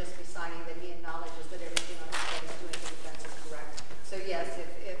owner would just be signing that he acknowledges that everything on his fence doing to the fence is correct. So yes,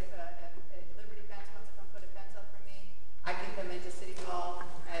 if Liberty Fence wants to come put a fence up for me, I can come into City Hall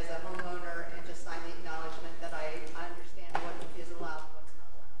as a homeowner and just sign the acknowledgement that I understand what is allowed and what's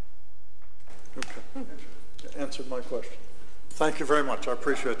not allowed. Okay. Answered my question. Thank you very much. I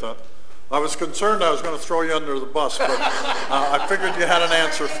appreciate that. I was concerned I was going to throw you under the bus, but I figured you had an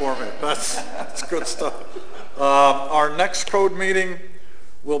answer for me. That's good stuff. Our next code meeting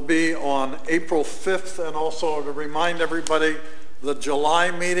will be on April 5th, and also to remind everybody, the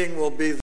July meeting will be